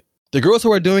shit. The girls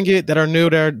who are doing it, that are new,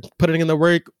 that are putting in the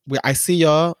work, I see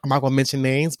y'all. I'm not going to mention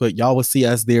names, but y'all will see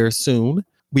us there soon.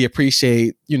 We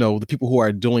appreciate, the people who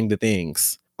are doing the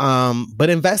things. But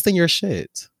invest in your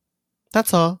shit.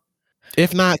 That's all.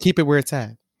 If not, keep it where it's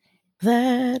at.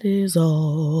 That is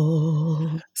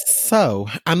all. So,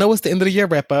 I know it's the end of the year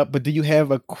wrap up, but do you have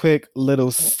a quick little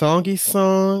songy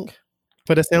song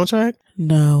for the soundtrack?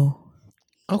 No.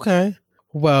 Okay.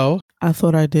 Well, I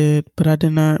thought I did, but I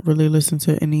did not really listen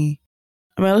to any.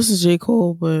 I mean, I listened to J.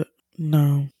 Cole, but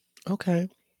no. Okay.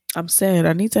 I'm sad.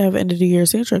 I need to have an end of the year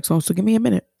soundtrack song, so give me a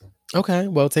minute. Okay.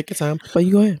 Well, take your time. But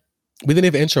you go ahead. We didn't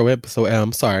even intro it, so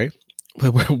I'm sorry.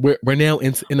 But we're now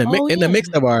in the mix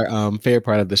of our favorite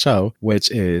part of the show, which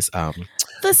is the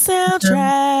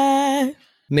soundtrack.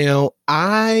 Now,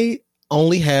 I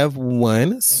only have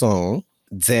one song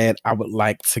that I would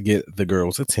like to get the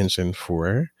girls' attention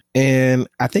for. And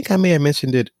I think I may have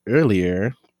mentioned it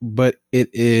earlier, but it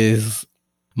is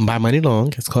by Money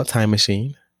Long. It's called Time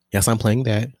Machine. Yes, I'm playing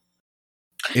that.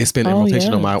 It's been in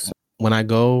rotation on when I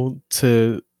go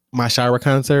to my shower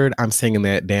concert, I'm singing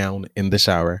that down in the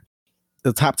shower.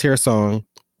 The top tier song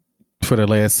for the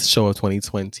last show of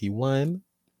 2021.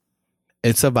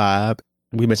 It's a vibe.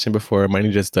 We mentioned before,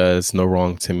 Money just does no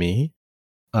wrong to me.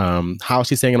 How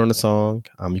she's singing on the song,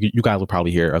 you guys will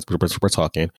probably hear us. We're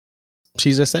talking.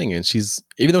 She's just singing.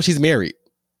 Even though she's married,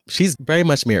 she's very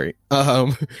much married.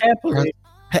 Happily.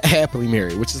 Happily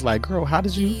married, which is like, girl, how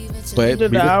did you? But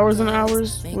did the hours and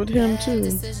hours with him too.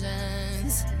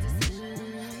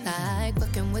 Like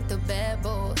fucking with the bad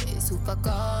boys who fuck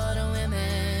all the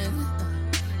women.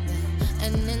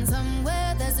 And then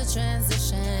somewhere there's a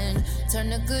transition. Turn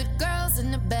the good girls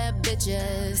into bad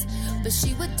bitches. But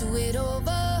she would do it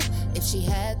over if she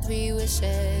had 3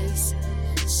 wishes.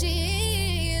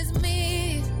 She is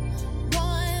me.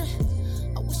 One,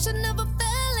 I wish I never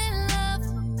fell in love.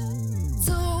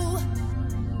 2,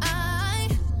 I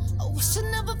wish I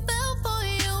never fell for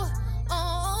you.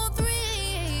 3,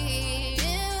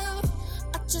 if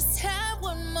I just had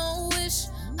one more wish,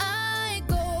 I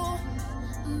go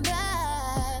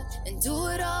back and do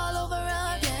it all over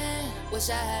again. Wish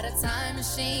I had a time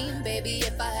machine, baby.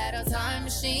 If I had a time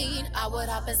machine, I would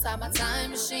hop inside my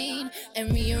time machine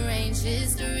and rearrange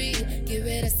history. Get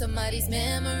rid of somebody's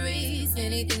memories,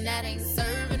 anything that ain't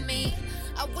serving me.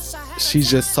 I wish I had.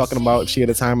 She's just talking about if she had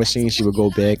a time machine, she would go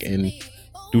back and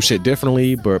do shit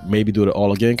differently, but maybe do it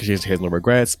all again because she has no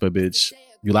regrets. But bitch,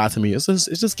 you lied to me. It's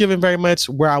just giving very much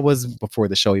where I was before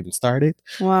the show even started.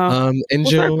 Wow. In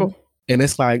June, and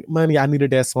it's like, money, I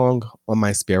needed that song on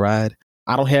my spare ride.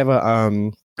 I don't have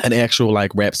an actual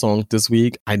like rap song this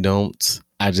week. I've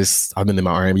been in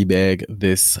my R&B bag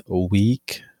this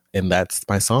week, and that's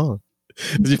my song.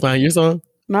 Did you find your song?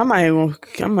 No, I'm not even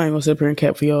gonna sit up here and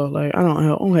cap for y'all. Like I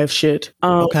don't have shit.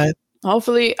 Okay.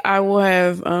 Hopefully I will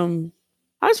have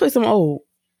I just play some old,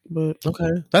 but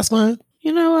okay, that's fine.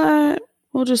 You know what?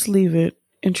 We'll just leave it.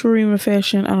 In true Rima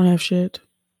fashion, I don't have shit.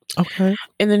 Okay.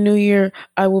 In the new year,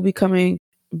 I will be coming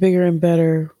bigger and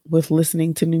better with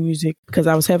listening to new music because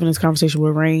I was having this conversation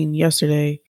with Rain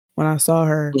yesterday when I saw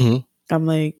her. Mm-hmm. I'm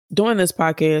like, doing this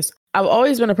podcast, I've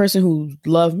always been a person who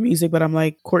loved music, but I'm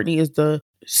like, Courtney is the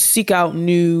seek out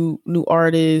new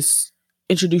artists,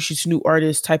 introduce you to new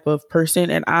artists type of person,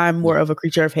 and I'm more of a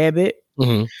creature of habit.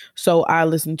 Mm-hmm. So I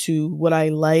listen to what I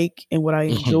like and what I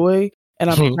enjoy, and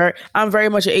I'm very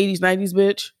much an 80s, 90s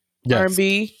bitch. Yes.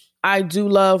 R&B. I do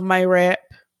love my rap.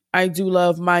 I do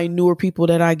love my newer people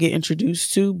that I get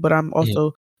introduced to, but I'm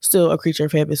also still a creature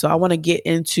of habit. So I want to get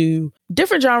into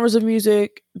different genres of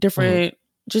music,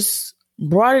 just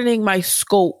broadening my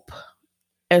scope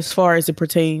as far as it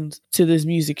pertains to this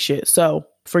music shit. So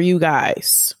for you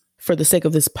guys, for the sake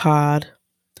of this pod,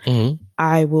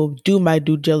 I will do my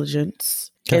due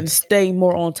diligence and stay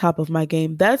more on top of my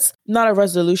game. That's not a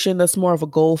resolution. That's more of a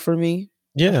goal for me.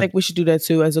 Yeah. I think we should do that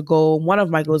too as a goal. One of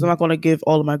my goals, I'm not going to give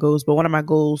all of my goals, but one of my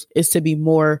goals is to be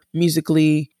more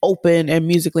musically open and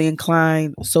musically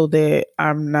inclined so that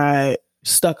I'm not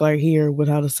stuck right here with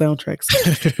how the soundtracks.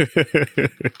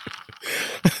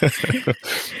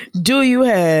 Do you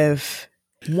have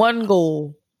one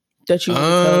goal that you want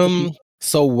to tell the people?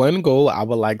 So one goal I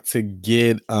would like to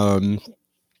get,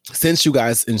 since you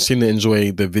guys seem to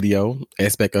enjoy the video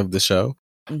aspect of the show,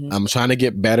 I'm trying to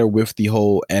get better with the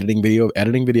whole editing video.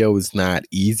 Editing video is not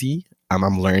easy.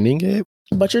 I'm learning it.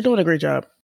 But you're doing a great job.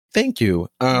 Thank you.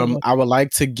 I would like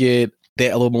to get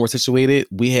that a little more situated.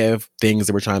 We have things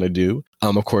that we're trying to do.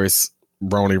 Of course,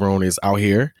 Ron is out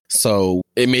here. So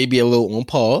it may be a little on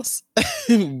pause,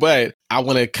 but I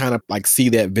want to kind of like see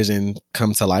that vision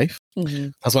come to life.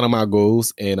 That's one of my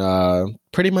goals. And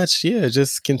pretty much, yeah,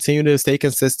 just continue to stay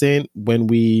consistent. When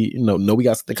we know we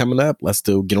got something coming up, let's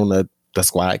still get on the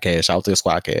Squadcast. Shout out to the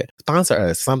Squadcast. Sponsor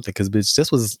us something, because bitch, this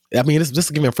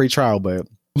just give me a free trial, but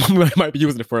I might be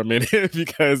using it for a minute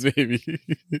because baby.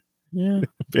 Yeah,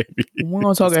 baby. We're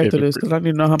gonna talk after this because I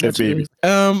need to know how much it is.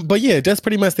 But yeah, just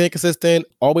pretty much staying consistent.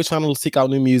 Always trying to seek out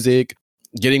new music,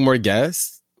 getting more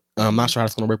guests. I'm not sure how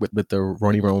it's gonna work with the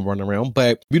Ronnie Rome run around,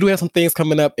 but we do have some things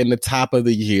coming up in the top of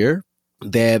the year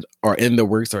that are in the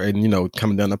works or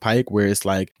coming down the pike, where it's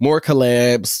like more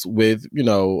collabs with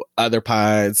other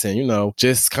pods and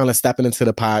just kind of stepping into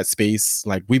the pod space.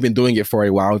 Like we've been doing it for a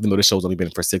while, even though the show's only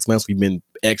been for 6 months. We've been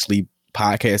actually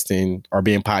podcasting or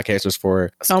being podcasters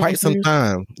for quite some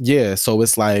time. Yeah, so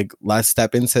it's like let's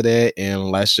step into that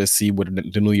and let's just see what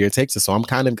the new year takes us. So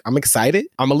I'm excited.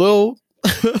 I'm a little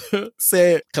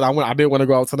sad because I didn't want to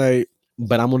go out tonight,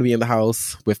 but I'm gonna be in the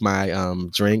house with my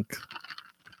drink.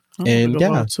 And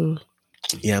yeah,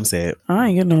 I'm sad. I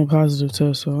ain't getting no positive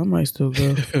test, so I might still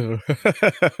go.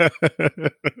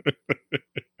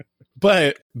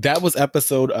 But that was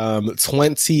episode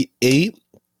 28.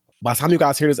 By the time you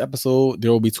guys hear this episode,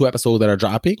 there will be 2 episodes that are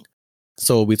dropping.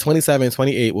 So it'll be 27 and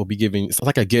 28. We'll be giving, it's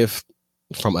like a gift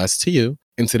from us to you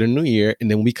into the new year. And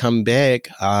then we come back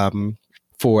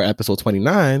for episode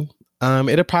 29.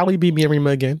 It'll probably be me and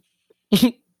Rima again.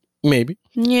 Maybe.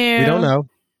 Yeah. We don't know.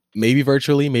 maybe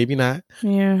virtually, maybe not.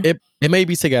 Yeah. It may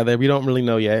be together. We don't really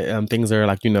know yet. Things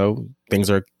are things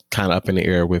are kind of up in the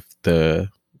air with the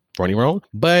running road.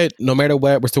 But no matter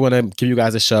what, we're still going to give you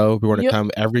guys a show. We want to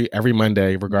come every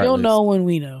Monday, regardless. You'll know when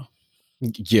we know.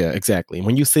 Yeah, exactly.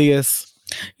 When you see us,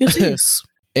 you'll see us.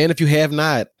 And if you have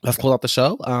not, let's close out the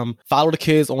show. Follow the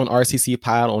kids on RCC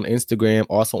Pod on Instagram,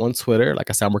 also on Twitter. Like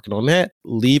I said, I'm working on that.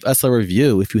 Leave us a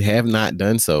review if you have not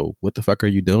done so. What the fuck are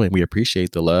you doing? We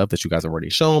appreciate the love that you guys have already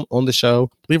shown on the show.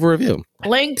 Leave a review.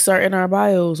 Links are in our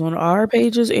bios on our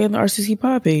pages and the RCC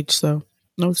Pod page. So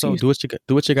do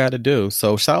what you got to do.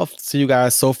 So shout out to you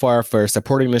guys so far for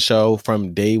supporting the show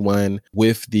from day one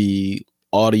with the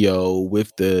audio,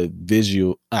 with the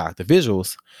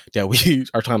visuals that we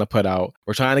are trying to put out.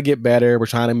 We're trying to get better. We're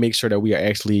trying to make sure that we are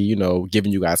actually,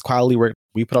 giving you guys quality work.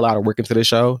 We put a lot of work into the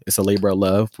show. It's a labor of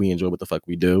love. We enjoy what the fuck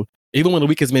we do. Even when the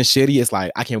week has been shitty, it's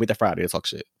like, I can't wait to Friday to talk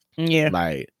shit. Yeah.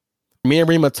 Like, me and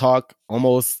Rima talk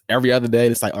almost every other day.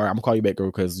 It's like, all right, I'm gonna call you back, girl,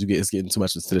 because it's getting too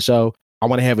much into the show. I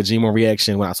want to have a G1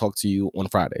 reaction when I talk to you on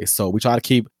Friday. So we try to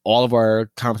keep all of our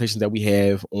conversations that we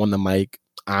have on the mic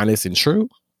honest and true.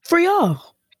 For y'all.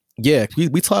 Yeah,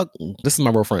 we talk. This is my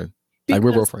real friend. Like,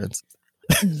 we're real friends.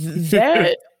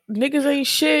 That niggas ain't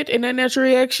shit, and that natural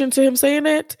reaction to him saying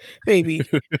that, baby.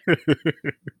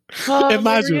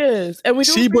 Imagine. And we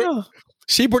do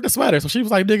she brought the sweater, so she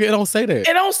was like, nigga, it don't say that.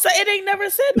 It ain't never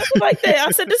said nothing like that.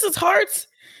 I said, this is hearts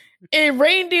and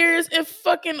reindeers and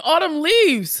fucking autumn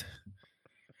leaves.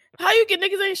 How you get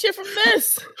niggas ain't shit from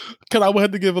this? Because I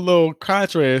wanted to give a little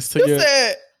contrast to you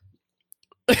said.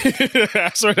 I'm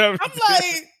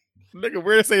like, nigga,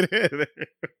 where to say that?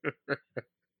 I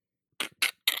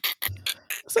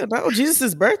said, no,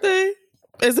 Jesus' birthday,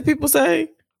 as the people say.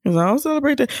 Because I don't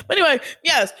celebrate that. But anyway,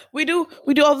 yes, we do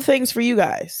all the things for you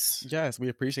guys. Yes, we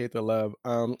appreciate the love.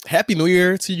 Happy New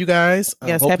Year to you guys.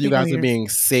 Yes, hope you guys are being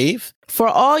safe. For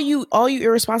all you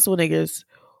irresponsible niggas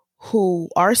who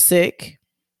are sick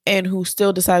and who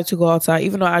still decided to go outside,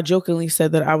 even though I jokingly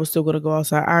said that I was still going to go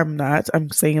outside, I'm not.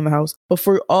 I'm staying in the house. But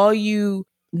for all you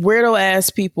weirdo ass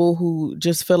people who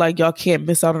just feel like y'all can't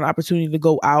miss out on an opportunity to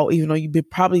go out, even though you've been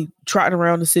probably trotting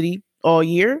around the city all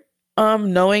year,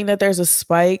 knowing that there's a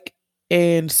spike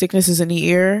in sicknesses in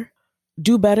the air,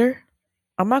 do better.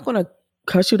 I'm not going to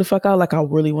cut you the fuck out like I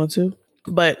really want to,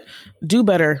 but do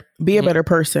better. Be a better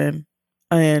person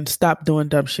and stop doing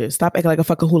dumb shit. Stop acting like a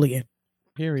fucking hooligan.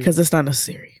 Because it's not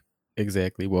necessary.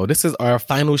 Exactly. Well, this is our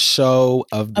final show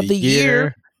of the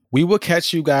year. We will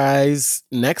catch you guys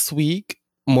next week.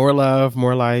 More love,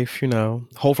 more life,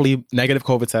 hopefully negative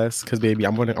COVID tests, because baby, I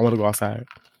want to go outside.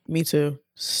 Me too.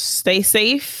 Stay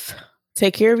safe.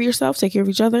 Take care of yourself. Take care of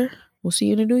each other. We'll see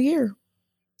you in the new year.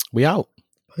 We out.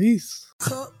 Peace.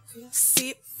 Cup,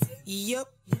 sip,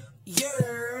 yup,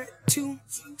 2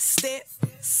 step,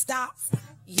 stop,